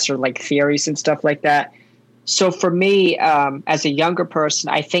 I guess, or like theories and stuff like that. So for me, as a younger person,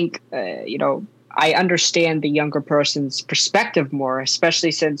 I think, I understand the younger person's perspective more,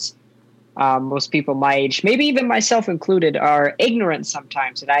 especially since most people my age, maybe even myself included, are ignorant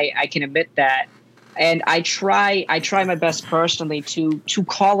sometimes. And I can admit that. And I try my best personally to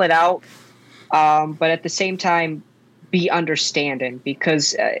call it out, but at the same time, be understanding,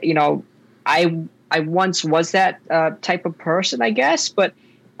 because, I once was that type of person, I guess. But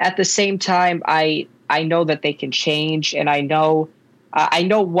at the same time, I know that they can change, and I know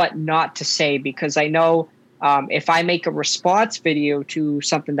what not to say, because I know if I make a response video to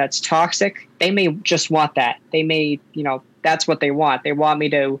something that's toxic, they may just want that. They may, that's what they want. They want me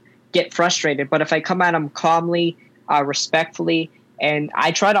to get frustrated. But if I come at them calmly, respectfully, and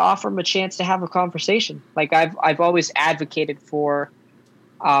I try to offer them a chance to have a conversation, like I've always advocated for,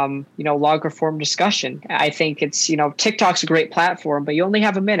 longer form discussion. I think it's, TikTok's a great platform, but you only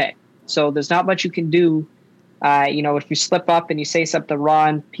have a minute. So there's not much you can do. If you slip up and you say something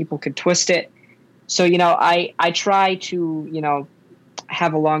wrong, people could twist it. So, I try to,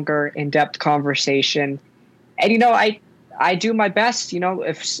 have a longer in-depth conversation. And, I do my best,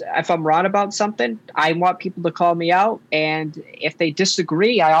 if I'm wrong about something, I want people to call me out. And if they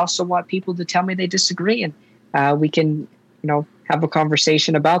disagree, I also want people to tell me they disagree. And we can, have a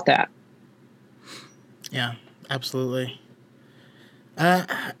conversation about that. Yeah, absolutely.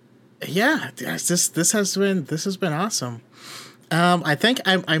 Yeah, this has been awesome. I think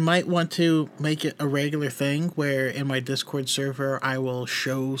I might want to make it a regular thing where in my Discord server I will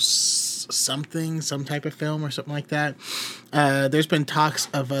show some type of film or something like that. There's been talks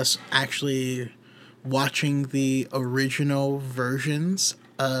of us actually watching the original versions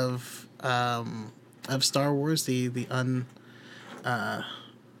of Star Wars, the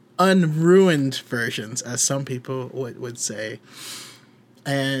unruined versions, as some people would say.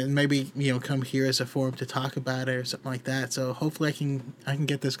 And maybe, come here as a forum to talk about it or something like that. So hopefully I can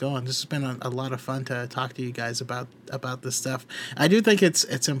get this going. This has been a lot of fun to talk to you guys about this stuff. I do think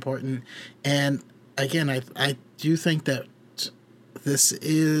it's important. And again, I do think that this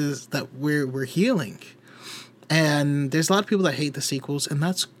is that we're healing. And there's a lot of people that hate the sequels, and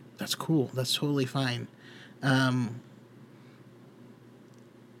that's cool. That's totally fine.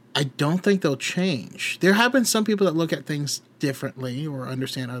 I don't think they'll change. There have been some people that look at things differently or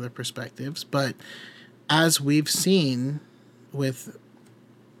understand other perspectives, but as we've seen with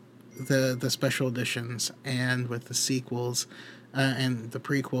the special editions and with the sequels and the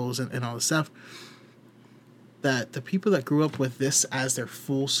prequels and all the stuff, that the people that grew up with this as their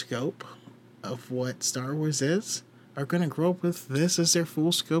full scope of what Star Wars is are going to grow up with this as their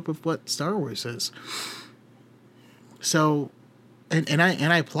full scope of what Star Wars is. So, and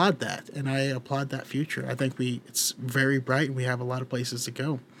I applaud that, and I applaud that future. I think it's very bright, and we have a lot of places to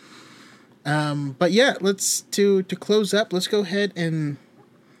go. But yeah, to close up, let's go ahead and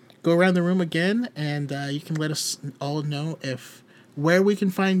go around the room again, and you can let us all know where we can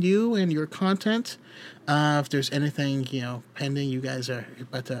find you and your content. If there's anything pending, you guys are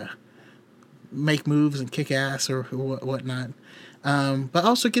about to make moves and kick ass or whatnot. But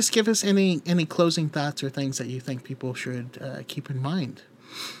also just give us any closing thoughts or things that you think people should keep in mind.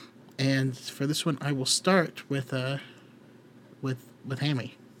 And for this one, I will start with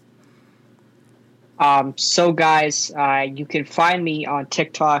Hammy. So guys, you can find me on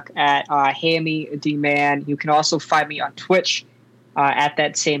TikTok at Hammy the Man. You can also find me on Twitch at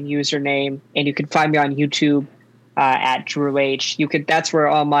that same username, and you can find me on YouTube at Drew H. That's where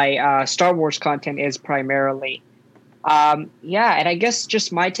all my Star Wars content is primarily. And I guess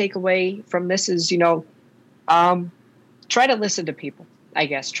just my takeaway from this is, try to listen to people. I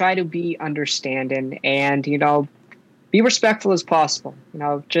guess try to be understanding and be respectful as possible.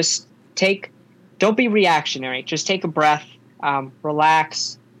 Just don't be reactionary. Just take a breath,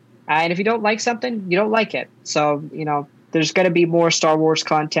 relax, and if you don't like something, you don't like it. So there's going to be more Star Wars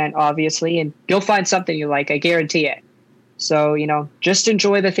content, obviously, and you'll find something you like. I guarantee it. So, just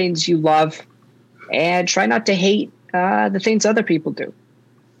enjoy the things you love and try not to hate the things other people do.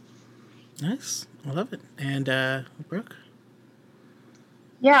 Nice. I love it. And Brooke?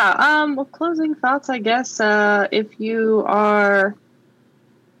 Yeah. Well, closing thoughts, I guess. If you are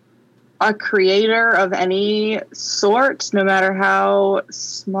a creator of any sort, no matter how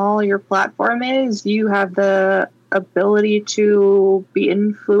small your platform is, you have the ability to be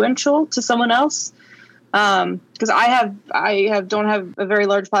influential to someone else. Because I don't have a very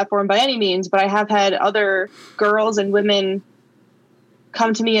large platform by any means, but I have had other girls and women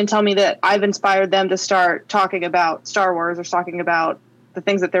come to me and tell me that I've inspired them to start talking about Star Wars or talking about the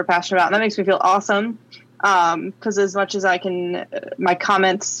things that they're passionate about. And that makes me feel awesome. Because as much as I can, my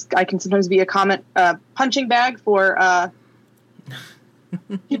comments, I can sometimes be a comment punching bag for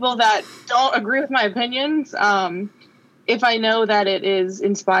people that don't agree with my opinions. If I know that it is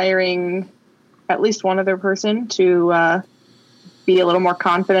inspiring at least one other person to be a little more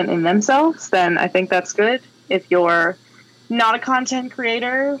confident in themselves, then I think that's good. If you're not a content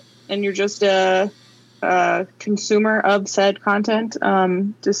creator and you're just a consumer of said content,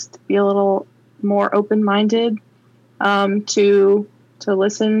 just be a little more open-minded to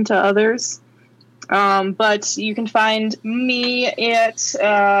listen to others. But you can find me at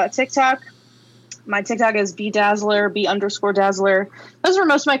TikTok. My TikTok is bdazzler, b_dazzler. Those are where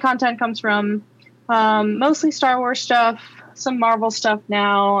most of my content comes from. Mostly Star Wars stuff, some Marvel stuff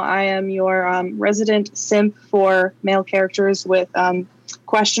now. I am your resident simp for male characters with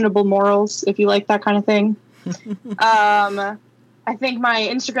questionable morals, if you like that kind of thing. I think my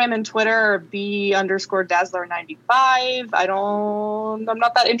Instagram and Twitter are b_dazzler95. I'm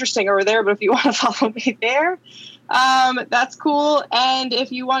not that interesting over there, but if you want to follow me there, that's cool. And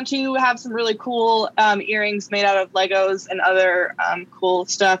if you want to have some really cool earrings made out of Legos and other cool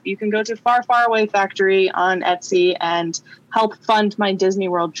stuff, you can go to Far Far Away Factory on Etsy and help fund my Disney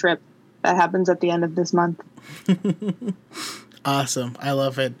World trip that happens at the end of this month. Awesome. I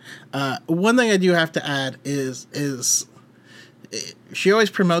love it. One thing I do have to add is she always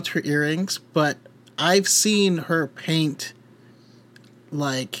promotes her earrings, but I've seen her paint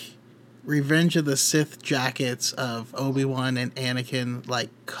like Revenge of the Sith jackets of Obi-Wan and Anakin, like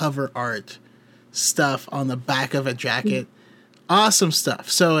cover art stuff on the back of a jacket. Awesome stuff.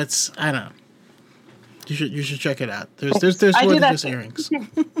 So it's, I don't know. You should check it out. There's more than just earrings.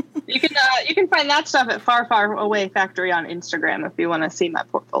 You can find that stuff at Far Far Away Factory on Instagram if you want to see my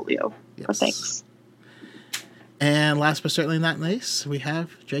portfolio. Yes. So thanks. And last but certainly not least, we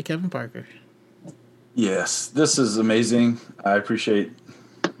have J. Kevin Parker. Yes, this is amazing. I appreciate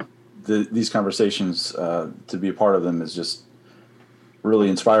these conversations. To be a part of them is just really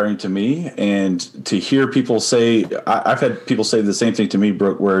inspiring to me. And to hear people say, I've had people say the same thing to me,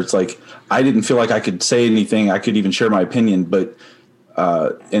 Brooke, where it's like, I didn't feel like I could say anything. I could even share my opinion, but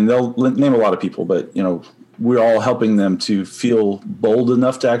and they'll name a lot of people, but we're all helping them to feel bold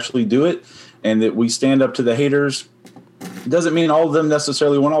enough to actually do it. And that we stand up to the haters It doesn't mean all of them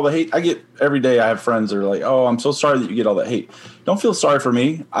necessarily want all the hate. Every day I have friends that are like, oh, I'm so sorry that you get all that hate. Don't feel sorry for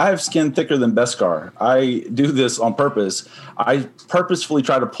me. I have skin thicker than Beskar. I do this on purpose. I purposefully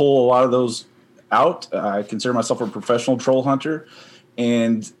try to pull a lot of those out. I consider myself a professional troll hunter.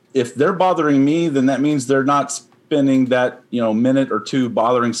 And if they're bothering me, then that means they're not spending that, minute or two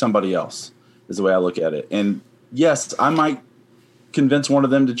bothering somebody else, is the way I look at it. And yes, I might convince one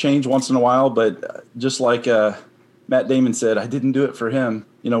of them to change once in a while, but just like Matt Damon said, I didn't do it for him,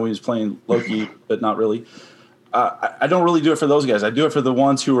 when he was playing Loki, but not really. I don't really do it for those guys. I do it for the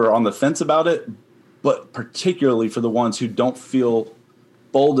ones who are on the fence about it, but particularly for the ones who don't feel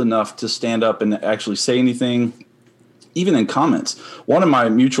bold enough to stand up and actually say anything, even in comments. One of my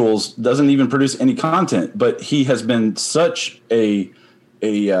mutuals doesn't even produce any content, but he has been such a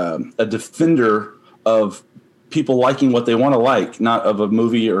defender of people liking what they want to like, not of a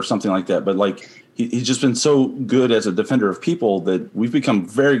movie or something like that, but like he's just been so good as a defender of people that we've become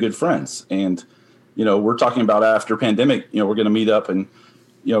very good friends. And, we're talking about after pandemic, we're going to meet up and,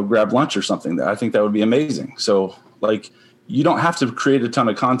 grab lunch or something. I think that would be amazing. So like, you don't have to create a ton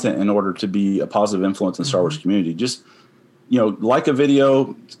of content in order to be a positive influence in the Star Wars community. Just, like a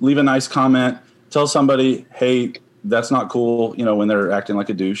video, leave a nice comment, tell somebody, hey, that's not cool, when they're acting like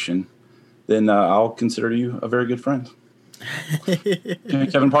a douche, and then I'll consider you a very good friend.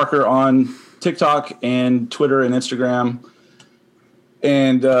 Kevin Parker on TikTok and Twitter and Instagram,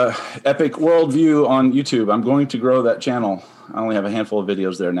 and Epic Worldview on YouTube. I'm going to grow that channel. I only have a handful of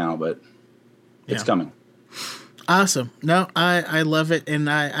videos there now, but it's coming. Awesome. No, I love it, and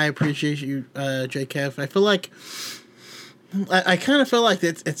I appreciate you, J. Kev. I feel like I kind of feel like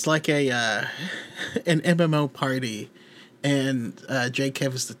it's like an MMO party, and J.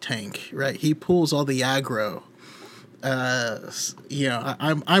 Kev is the tank, right? He pulls all the aggro.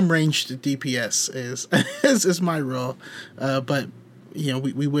 I'm ranged DPS is my role, but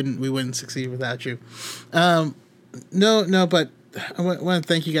we wouldn't succeed without you. No, but I want to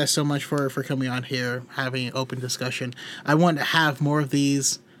thank you guys so much for coming on here, having an open discussion. I want to have more of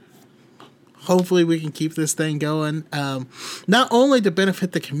these. Hopefully we can keep this thing going, not only to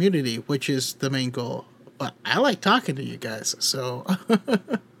benefit the community, which is the main goal, but I like talking to you guys, so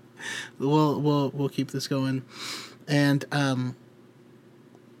we'll keep this going. And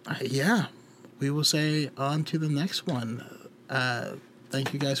we will say on to the next one.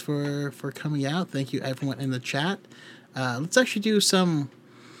 Thank you guys for coming out. Thank you everyone in the chat. Let's actually do some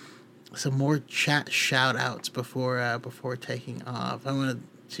more chat shout outs before taking off. I want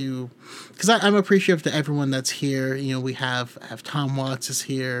to, because I'm appreciative to everyone that's here. We have Tom Watts is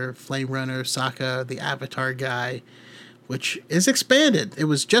here, Flame Runner, Sokka, the Avatar guy, which is expanded. It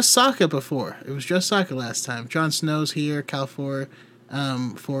was just Sokka before. It was just Sokka last time. Jon Snow's here, Cal4,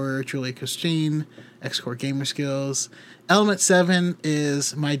 for Julie Christine, X-Core Gamer Skills. Element 7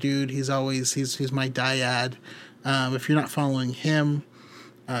 is my dude. He's my dyad. If you're not following him,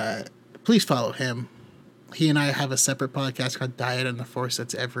 please follow him. He and I have a separate podcast called Diet and the Force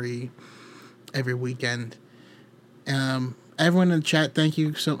that's every weekend. Everyone in the chat, thank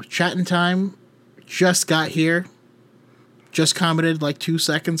you so much. Chatting Time just got here. Just commented like 2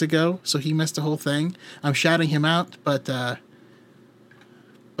 seconds ago, so he missed the whole thing. I'm shouting him out, but I'm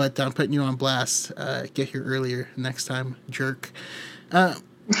putting you on blast. Get here earlier next time, jerk.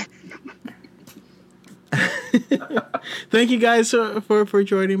 Thank you guys for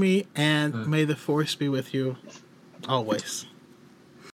joining me, and may the Force be with you always.